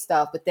create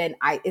stuff, but then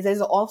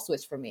there's an off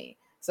switch for me.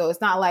 So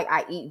it's not like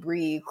I eat,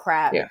 breathe,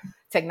 crap Yeah.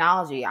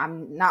 technology.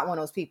 I'm not one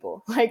of those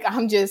people. Like,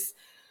 I'm just,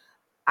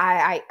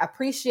 I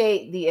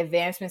appreciate the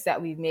advancements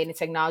that we've made in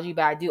technology,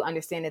 but I do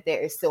understand that there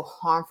is still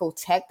harmful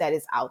tech that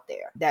is out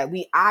there that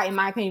in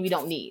my opinion, we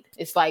don't need.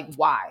 It's like,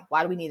 why?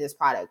 Why do we need this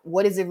product?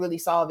 What is it really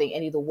solving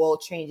any of the world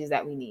changes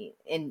that we need?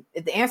 And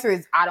if the answer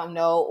is I don't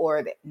know,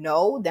 or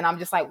no, then I'm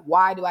just like,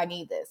 why do I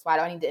need this? Why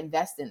do I need to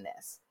invest in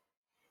this?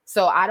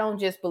 So I don't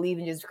just believe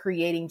in just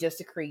creating just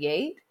to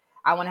create.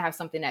 I want to have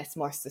something that's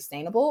more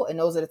sustainable. And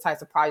those are the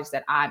types of projects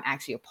that I'm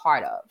actually a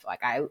part of.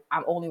 Like, I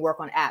only work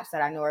on apps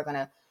that I know are going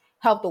to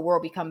help the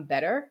world become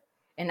better,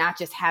 and not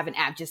just have an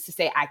app just to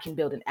say I can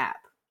build an app.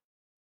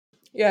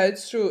 Yeah,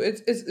 it's true.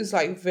 It's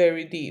like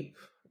very deep,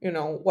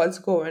 what's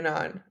going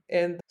on.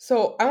 And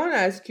so I want to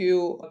ask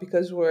you,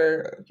 because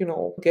we're,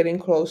 getting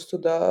close to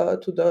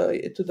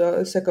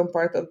the second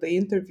part of the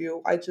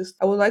interview.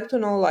 I would like to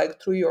know,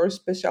 like, through your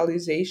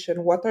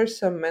specialization, what are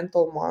some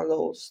mental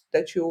models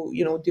that you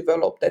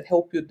develop that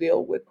help you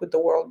deal with the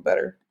world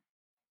better?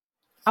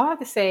 I'll have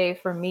to say,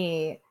 for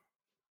me,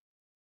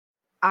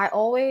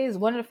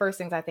 one of the first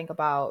things I think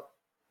about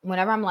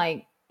whenever I'm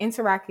like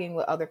interacting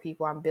with other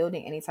people, I'm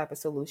building any type of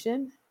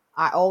solution.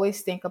 I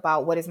always think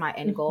about, what is my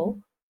end goal?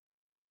 Mhm.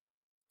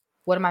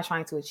 What am I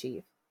trying to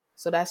achieve?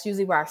 So that's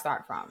usually where I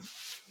start from.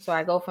 So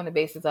I go from the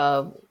basis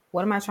of,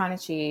 what am I trying to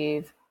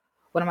achieve?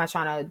 What am I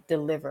trying to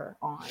deliver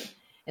on?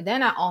 And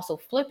then I also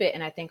flip it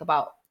and I think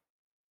about,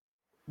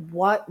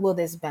 what will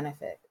this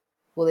benefit?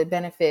 Will it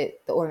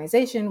benefit the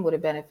organization? Would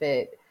it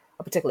benefit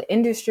a particular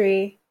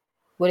industry?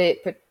 Would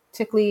it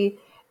particularly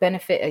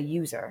benefit a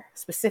user,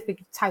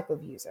 specific type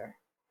of user?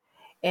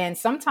 And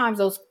sometimes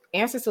those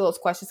answers to those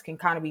questions can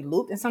kind of be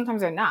looped, and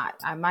sometimes they're not.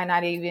 I might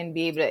not even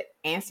be able to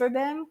answer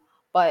them.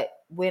 But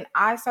when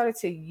I started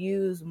to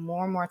use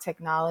more and more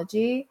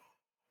technology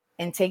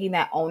and taking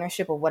that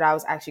ownership of what I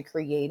was actually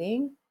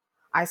creating,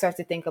 I started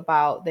to think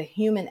about the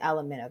human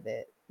element of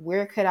it.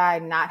 Where could I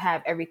not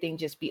have everything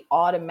just be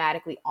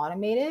automatically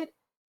automated,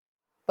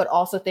 but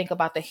also think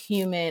about the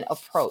human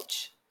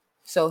approach?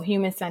 So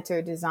human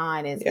centered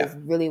design is Yeah.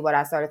 really what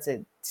I started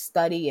to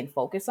study and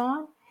focus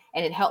on.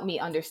 And it helped me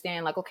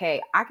understand, like,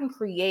 okay, I can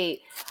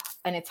create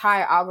an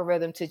entire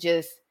algorithm to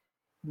just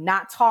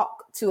not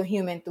talk to a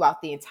human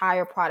throughout the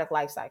entire product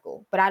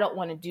lifecycle. But I don't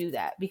want to do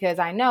that, because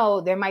I know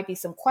there might be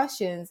some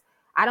questions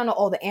I don't know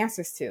all the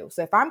answers to.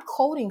 So if I'm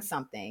coding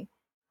something,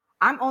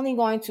 I'm only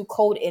going to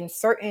code in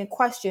certain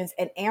questions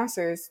and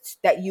answers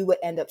that you would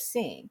end up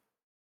seeing.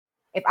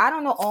 If I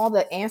don't know all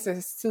the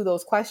answers to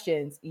those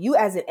questions, you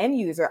as an end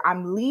user,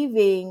 I'm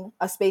leaving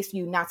a space for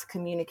you not to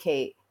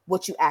communicate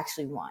what you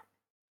actually want.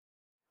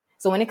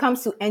 So when it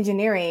comes to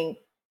engineering,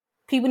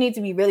 people need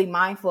to be really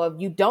mindful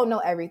of, you don't know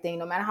everything.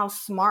 No matter how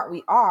smart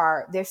we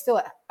are, there's still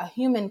a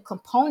human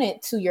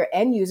component to your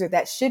end user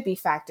that should be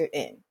factored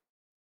in.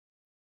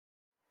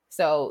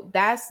 So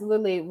that's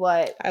literally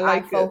what I I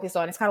like it. focus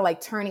on. It's kind of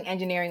like turning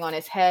engineering on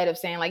its head, of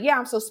saying like, yeah,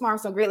 I'm so smart, I'm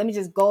so great. Let me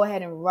just go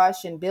ahead and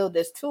rush and build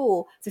this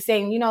tool, to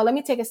saying, let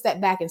me take a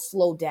step back and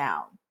slow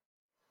down.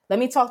 Let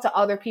me talk to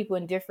other people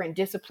in different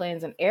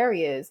disciplines and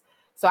areas,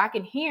 so I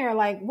can hear,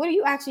 like, what are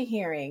you actually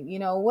hearing?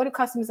 What do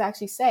customers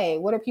actually say?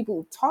 What are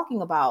people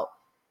talking about?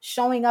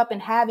 Showing up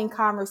and having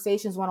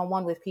conversations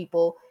one-on-one with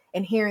people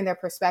and hearing their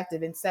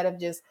perspective, instead of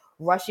just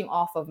rushing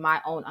off of my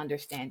own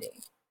understanding.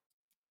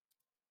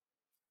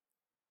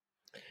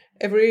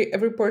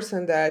 Every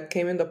person that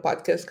came in the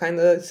podcast kind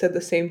of said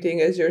the same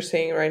thing as you're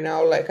saying right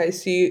now. Like, I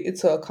see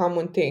it's a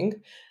common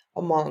thing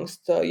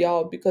amongst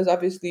y'all, because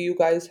obviously you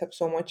guys have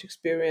so much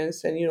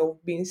experience, and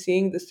been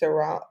seeing this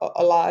around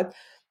a lot.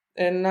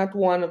 And not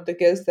one of the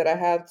guests that I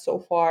had so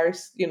far,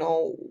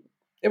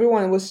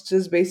 everyone was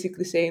just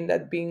basically saying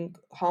that being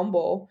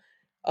humble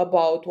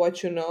about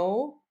what you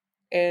know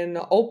and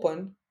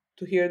open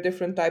to hear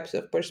different types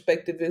of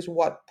perspective is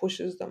what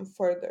pushes them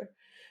further.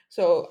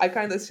 So I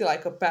kind of see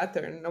like a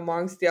pattern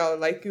amongst the other,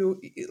 like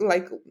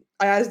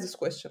I ask this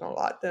question a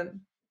lot, and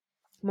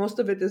most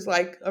of it is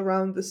like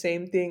around the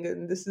same thing,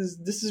 and this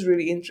is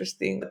really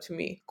interesting to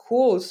me.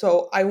 Cool.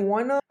 So I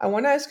wanna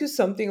ask you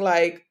something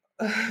like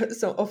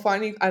so a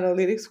funny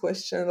analytics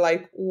question,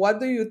 like what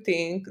do you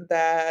think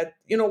about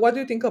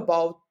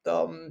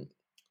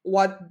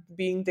what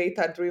being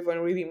data driven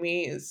really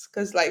means?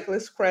 Because, like,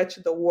 let's scratch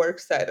the work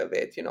side of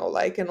it,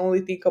 like, and only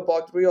think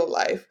about real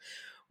life.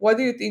 What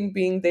do you think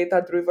being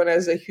data driven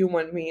as a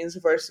human means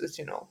versus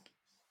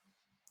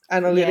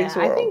analytics Yeah,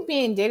 I world? think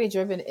being data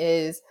driven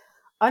is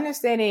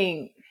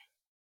understanding,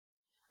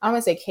 I'm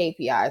going to say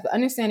KPIs, but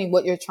understanding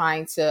what you're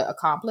trying to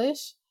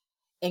accomplish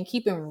and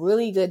keeping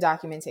really good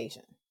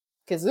documentation.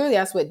 Because really,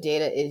 that's what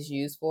data is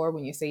used for.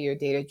 When you say you're a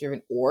data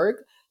driven org,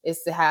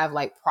 is to have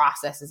like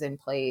processes in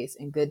place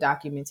and good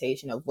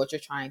documentation of what you're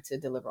trying to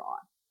deliver on.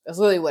 That's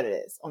really what it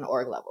is on the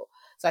org level.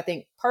 So I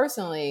think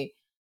personally,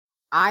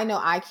 I know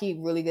I keep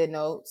really good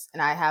notes,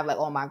 and I have like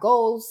all my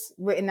goals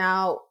written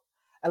out,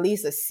 at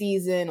least a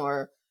season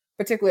or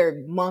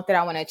particular month that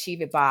I want to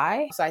achieve it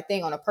by. So I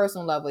think on a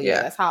personal level, yeah,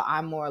 Yeah. that's how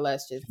I'm more or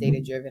less just data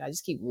driven. I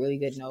just keep really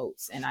good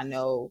notes, and I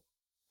know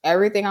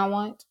everything I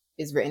want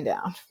is written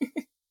down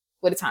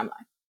with a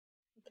timeline.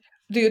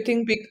 Do you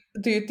think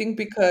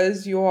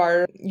because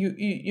you're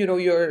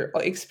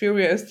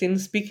experienced in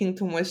speaking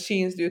to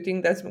machines, do you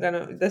think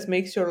that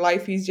makes your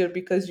life easier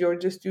because you're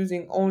just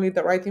using only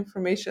the right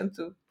information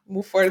to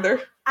move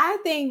further? I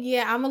think,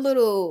 yeah,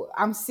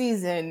 I'm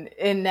seasoned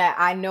in that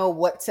I know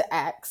what to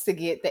ask to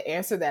get the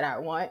answer that I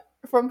want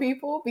from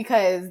people,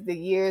 because the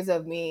years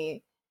of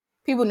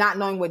people not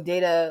knowing what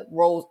data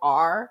roles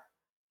are,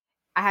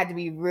 I had to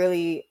be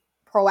really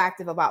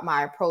proactive about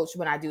my approach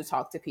when I do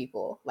talk to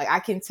people. Like, I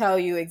can tell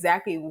you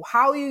exactly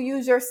how you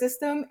use your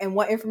system and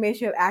what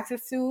information you have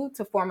access to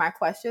form my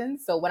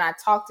questions. So when I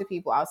talk to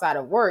people outside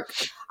of work,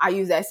 I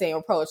use that same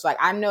approach. Like,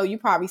 I know you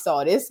probably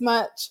saw this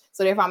much,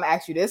 so therefore I'm gonna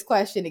ask you this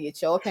question to get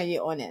your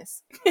opinion on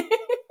this.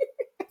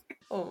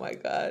 Oh my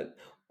God.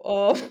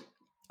 Um,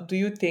 do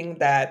you think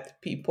that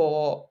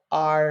people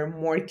are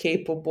more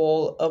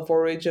capable of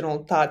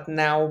original thought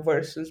now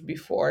versus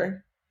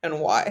before, and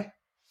why?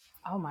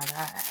 Oh my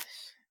gosh.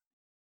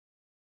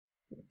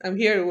 I'm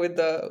here with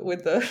the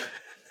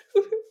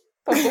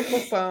pum, pum,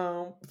 pum,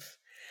 pum.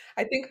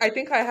 I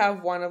think I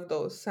have one of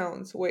those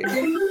sounds. Wait.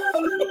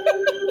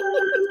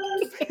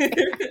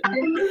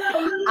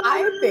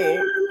 I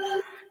think,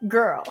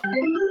 girl. Oh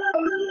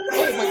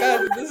my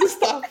God, this is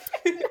stop.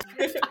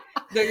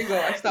 There you go.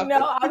 I stopped No,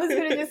 it. I was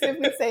gonna just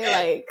simply say,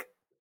 like,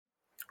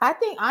 I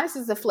think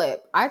honestly, it's a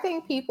flip. I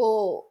think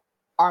people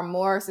are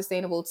more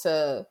sustainable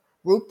to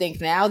groupthink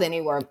now than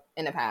they were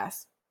in the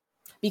past,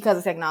 because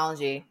of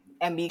technology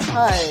and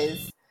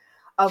because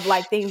of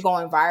like things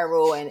going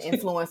viral and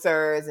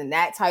influencers and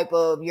that type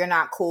of, you're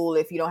not cool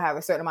if you don't have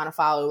a certain amount of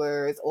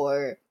followers,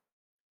 or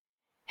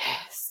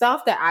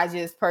stuff that I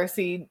just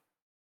personally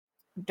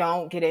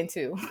don't get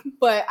into.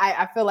 But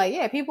I feel like,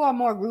 yeah, people are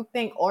more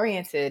groupthink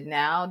oriented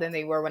now than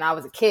they were when I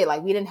was a kid.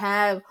 Like, we didn't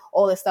have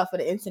all this stuff on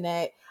the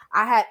internet.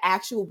 I had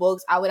actual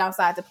books. I went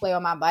outside to play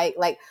on my bike.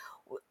 Like,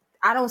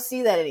 I don't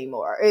see that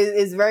anymore.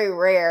 It's very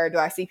rare do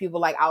I see people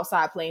like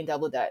outside playing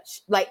double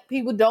dutch. Like,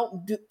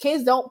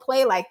 kids don't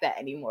play like that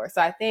anymore.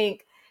 So I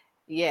think,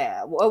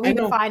 yeah, what I we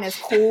know. define as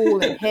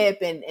cool and hip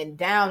and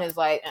down is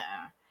like,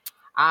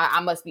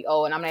 I must be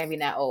old, and I'm not even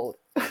that old.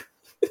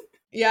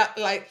 Yeah,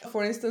 like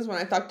for instance, when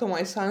I talk to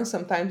my son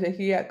sometimes, and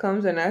he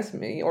comes and asks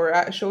me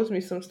or shows me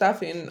some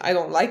stuff, and I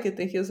don't like it,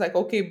 and he's like,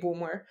 "Okay,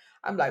 boomer."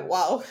 I'm like,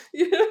 "Wow,"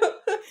 He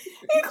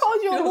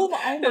called you a boomer.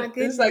 Oh my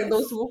It's like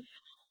those. goodness.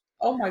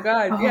 Oh my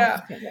God, Oh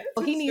yeah. my goodness.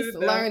 So he It's needs to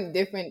good. learn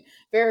different I'm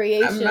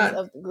variations not.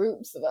 of the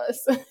groups of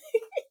us.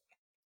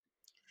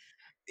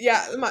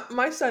 Yeah,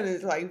 my son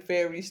is like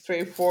very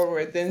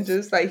straightforward and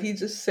just like he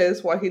just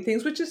says what he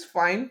thinks, which is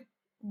fine,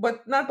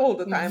 but not all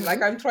the time. Hmm.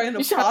 Like I'm trying to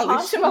You trying to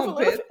polish polish him him up a a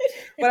little bit, bit?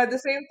 but at the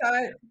same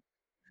time,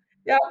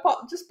 yeah,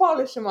 just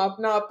polish him up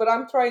now. But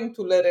I'm trying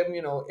to let him,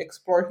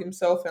 explore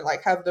himself and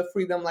like have the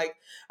freedom. Like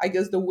I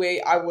guess the way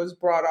I was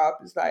brought up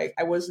is like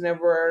I was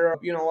never,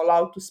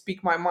 allowed to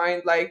speak my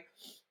mind. Like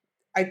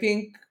I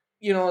think,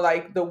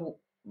 like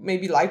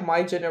maybe like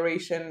my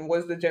generation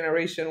was the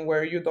generation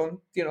where you don't,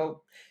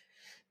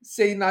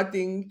 say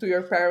nothing to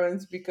your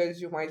parents because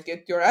you might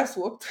get your ass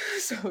whooped.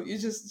 So you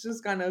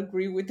just kind of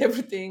agree with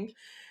everything.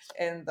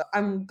 And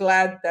I'm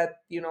glad that,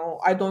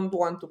 I don't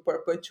want to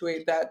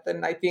perpetuate that.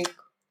 And I think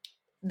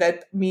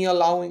that me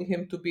allowing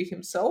him to be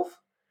himself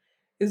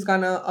is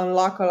gonna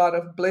unlock a lot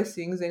of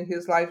blessings in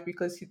his life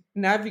because he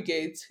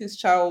navigates his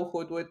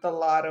childhood with a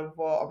lot of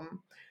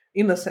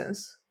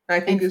innocence.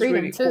 I think And it's freedom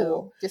really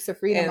cool. too. Just the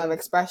freedom of and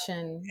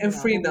expression, and who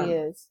he freedom.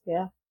 is.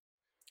 Yeah.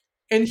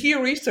 And he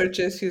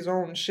researches his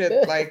own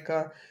shit. Like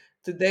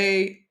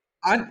today,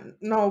 I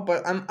no,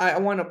 but I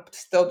want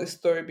to tell this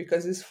story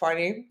because it's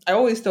funny. I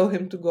always tell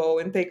him to go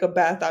and take a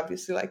bath.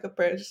 Obviously, like a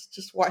parent,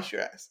 just wash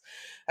your ass.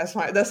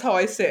 That's how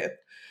I say it.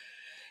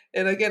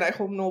 And again, I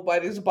hope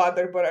nobody's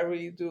bothered, but I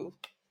really do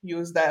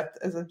use that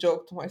as a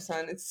joke to my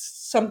son. It's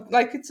some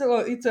like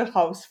it's a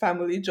house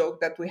family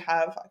joke that we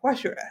have. Like,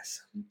 wash your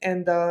ass.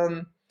 And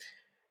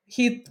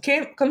he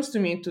comes to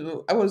me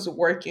to I was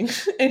working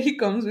and he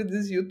comes with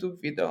this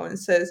YouTube video and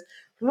says,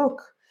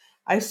 "Look,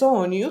 I saw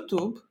on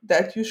YouTube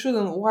that you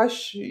shouldn't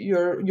wash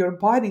your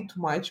body too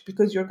much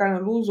because you're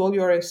gonna lose all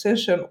your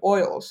essential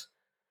oils."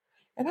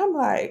 And I'm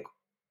like,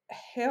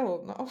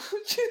 hell no.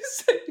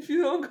 Just if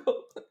you don't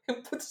go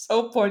and put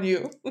soap on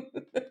you.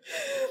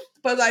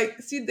 But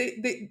like, see,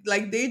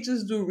 they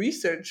just do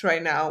research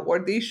right now, or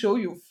they show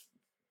you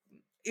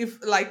if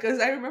like, because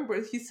I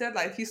remember he said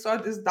like he saw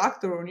this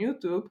doctor on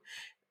YouTube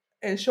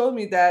and showed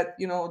me that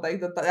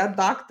like that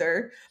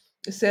doctor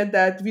said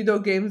that video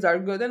games are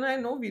good, and I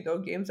know video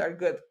games are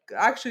good.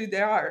 Actually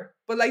they are,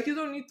 but like you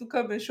don't need to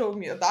come and show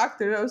me a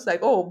doctor. I was like,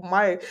 oh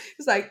my.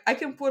 It's like I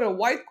can put a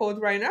white coat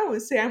right now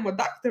and say I'm a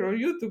doctor on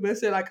YouTube and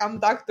say like I'm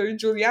Dr.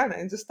 Juliana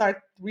and just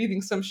start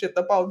reading some shit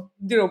about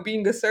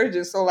being a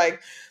surgeon. So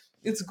like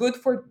it's good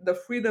for the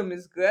freedom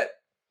is good,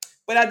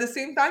 but at the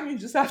same time you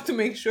just have to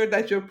make sure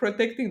that you're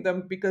protecting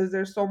them because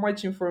there's so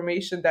much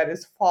information that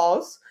is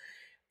false.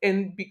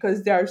 And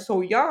because they are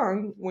so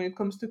young, when it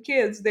comes to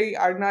kids, they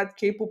are not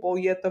capable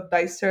yet of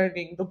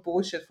discerning the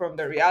bullshit from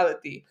the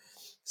reality.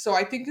 So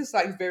I think it's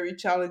like very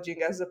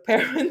challenging as a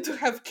parent to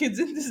have kids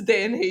in this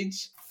day and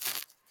age.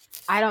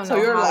 I don't So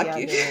know you're how y'all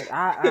lucky. do it.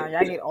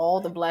 I get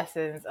all the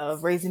blessings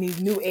of raising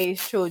these new age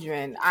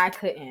children. I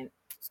couldn't.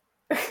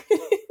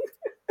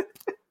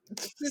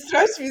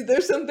 Trust me,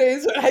 there's some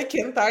days where I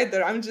can't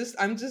either. I'm just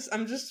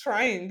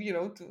trying,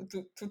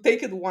 to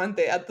take it one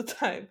day at the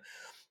time.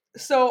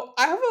 So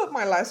I have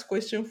my last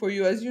question for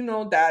you. As you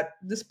know, that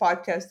this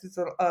podcast is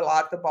a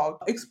lot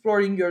about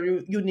exploring your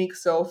unique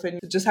self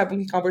and just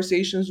having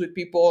conversations with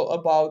people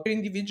about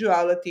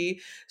individuality.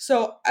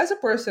 So as a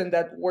person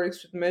that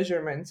works with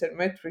measurements and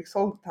metrics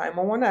all the time,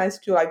 I want to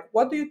ask you, like,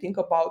 what do you think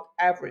about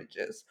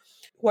averages?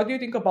 What do you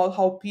think about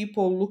how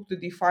people look to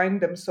define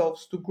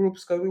themselves to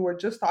groups? Because we were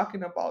just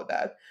talking about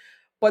that,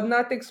 but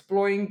not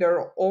exploring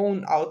their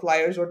own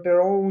outliers or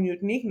their own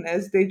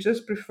uniqueness. They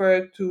just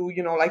prefer to,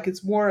 like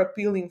it's more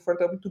appealing for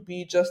them to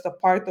be just a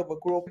part of a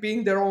group,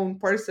 being their own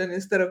person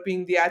instead of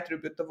being the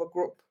attribute of a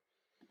group.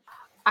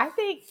 I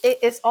think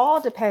it's all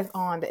depends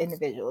on the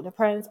individual. It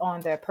depends on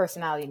their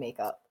personality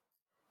makeup.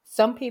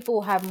 Some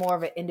people have more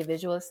of an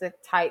individualistic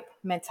type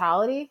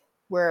mentality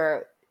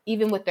where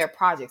even with their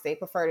projects, they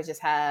prefer to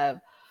just have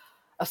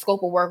a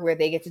scope of work where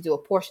they get to do a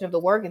portion of the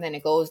work and then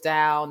it goes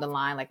down the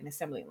line like an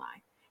assembly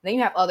line. And then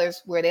you have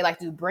others where they like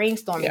to do Yeah.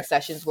 brainstorming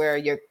sessions where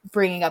you're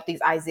bringing up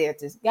these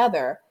ideas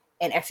together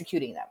and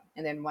executing them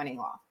and then running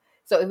off.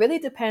 So it really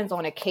depends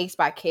on a case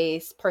by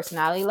case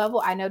personality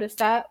level. I noticed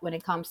that when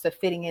it comes to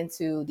fitting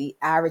into the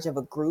average of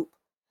a group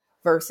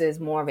versus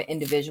more of an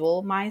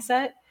individual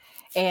mindset.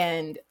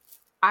 And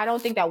I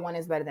don't think that one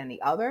is better than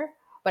the other,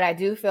 but I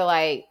do feel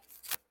like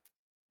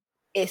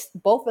it's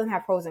both of them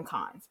have pros and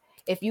cons.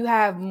 If you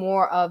have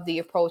more of the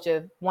approach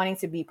of wanting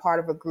to be part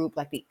of a group,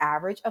 like the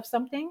average of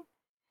something,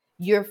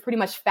 you're pretty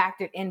much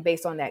factored in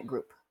based on that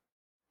group.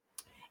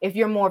 If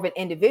you're more of an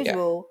Yeah.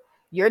 individual,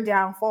 your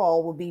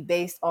downfall will be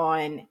based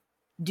on,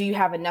 do you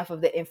have enough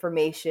of the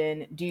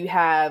information? Do you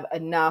have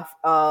enough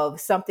of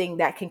something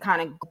that can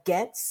kind of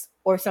get,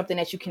 or something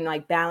that you can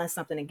like balance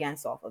something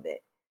against off of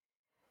it?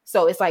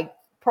 So it's like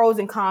pros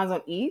and cons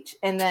on each.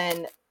 And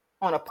then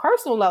on a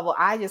personal level,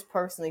 I just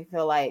personally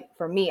feel like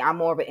for me, I'm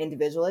more of an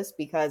individualist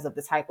because of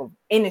the type of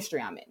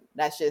industry I'm in.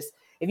 That's just,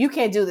 if you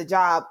can't do the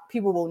job,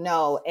 people will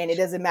know. And it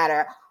doesn't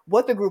matter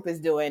what the group is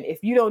doing.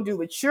 If you don't do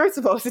what you're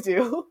supposed to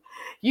do,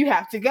 you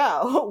have to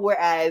go.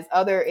 Whereas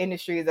other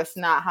industries, that's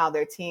not how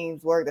their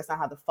teams work. That's not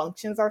how the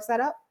functions are set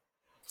up.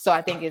 So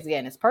I think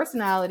it's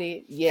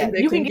personality. Yeah, And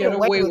they you can can get get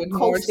away away with with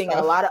more coasting in a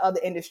stuff. lot of other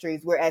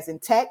industries, whereas in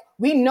tech,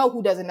 we know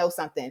who doesn't know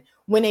something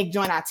when they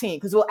join our team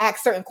because we'll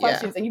ask certain Yeah.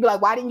 questions and you be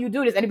like, "Why didn't you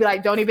do this?" And you be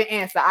like, "Don't even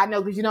answer. I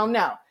know because you don't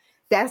know."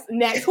 That's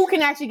next. Who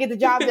can actually get the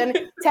job done?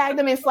 Tag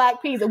them in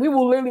Slack P's, and we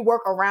will literally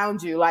work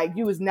around you. Like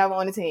you was never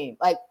on the team.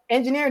 Like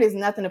engineering is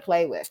nothing to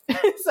play with.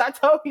 So I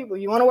told people,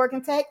 you want to work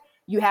in tech,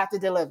 you have to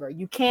deliver.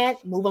 You can't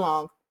move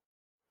along.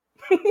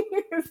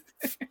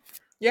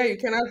 Yeah, you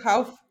cannot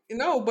have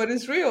but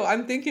it's real.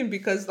 I'm thinking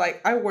because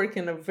like I work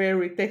in a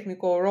very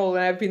technical role,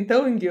 and I've been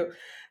telling you,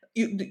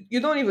 you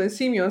don't even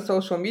see me on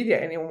social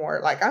media anymore.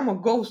 Like I'm a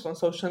ghost on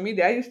social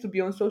media. I used to be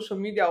on social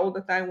media all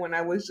the time when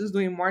I was just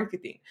doing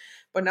marketing.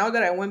 But now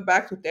that I went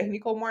back to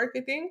technical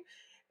marketing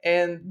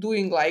and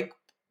doing like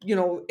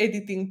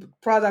editing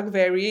product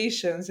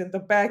variations in the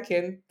back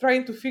end,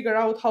 trying to figure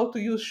out how to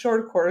use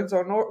shortcodes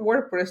on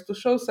WordPress to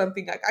show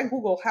something, like I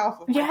Google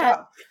half of my Yeah.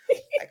 job.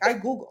 Like I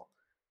Google.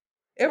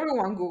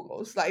 Everyone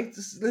Googles. Like,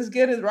 let's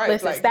get it right.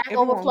 Listen, Like, Stack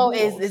everyone Overflow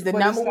Googles. is the But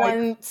number it's like,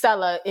 one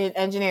seller in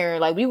engineering.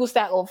 Like we will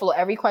Stack Overflow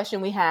every question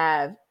we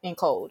have in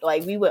code.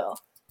 Like we will.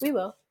 We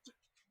will.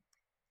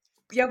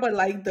 yeah, but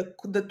like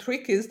the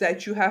trick is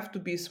that you have to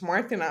be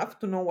smart enough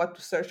to know what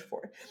to search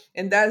for.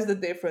 And that's the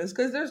difference.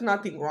 Because there's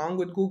nothing wrong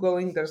with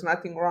Googling, there's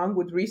nothing wrong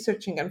with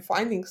researching and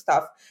finding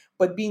stuff,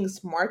 but being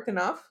smart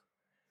enough,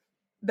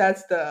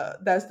 that's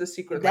the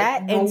secret. Like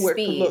That know and where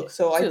to speed look.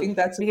 So I too. think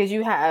that's Because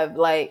you have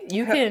like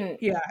you can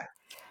yeah,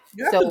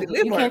 you have to so you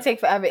can't deliver. take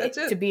forever That's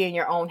to it. be in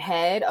your own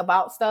head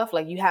about stuff.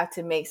 Like you have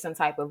to make some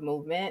type of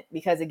movement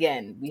because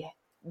again,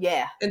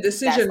 yeah, And that's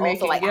decision also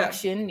making, like yeah.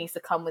 action needs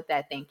to come with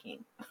that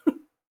thinking.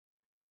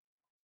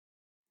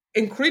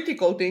 And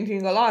critical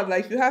thinking a lot.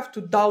 Like you have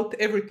to doubt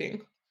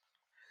everything.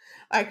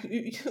 Like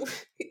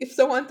if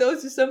someone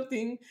tells you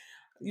something,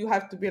 you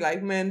have to be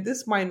like, man,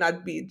 this might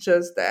not be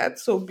just that.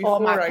 So Or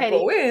my before I petty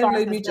go in,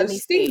 let sources, me let me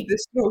just think see.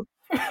 this through.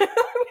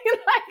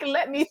 Like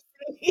let me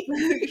see.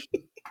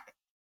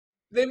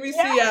 Let me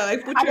Yeah. see. Yeah,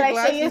 like put I'd be your like,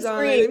 share your glasses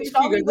on. Like, screen. let me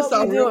Show figure me this what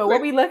we out real doing. What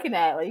quick. we looking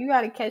at. Like you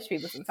gotta catch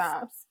people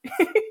sometimes.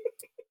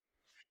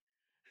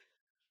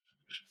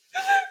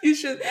 You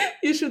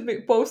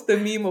should post a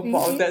meme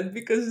about Hmm. that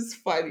because it's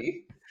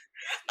funny.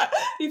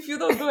 If you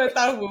don't do it,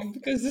 I will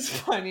because it's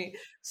funny.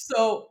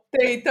 So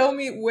they tell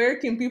me, where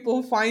can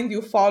people find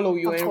you, follow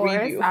you, Of and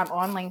read course, you? I'm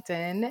on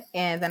LinkedIn,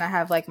 and then I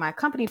have like my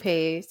company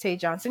page, Taye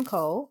Johnson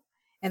Co.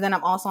 And then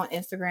I'm also on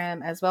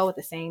Instagram as well with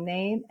the same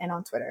name, and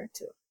on Twitter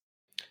too.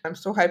 I'm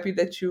so happy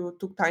that you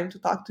took time to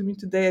talk to me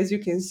today. As you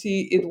can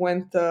see, it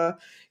went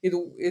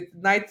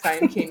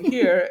nighttime came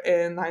here,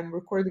 and I'm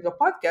recording a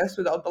podcast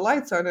without the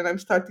lights on, and I'm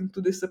starting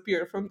to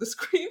disappear from the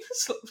screen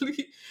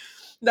slowly.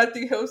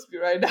 Nothing helps me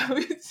right now.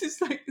 It's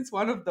just like it's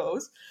one of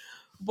those.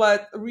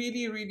 But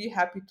really, really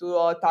happy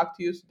to talk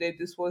to you today.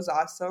 This was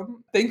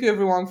awesome. Thank you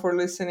everyone for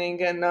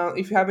listening. And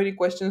if you have any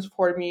questions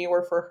for me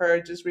or for her,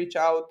 just reach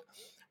out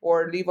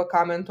or leave a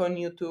comment on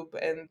YouTube.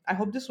 And I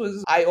hope this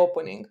was eye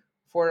opening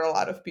for a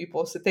lot of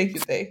people. So thank you,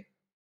 Tay.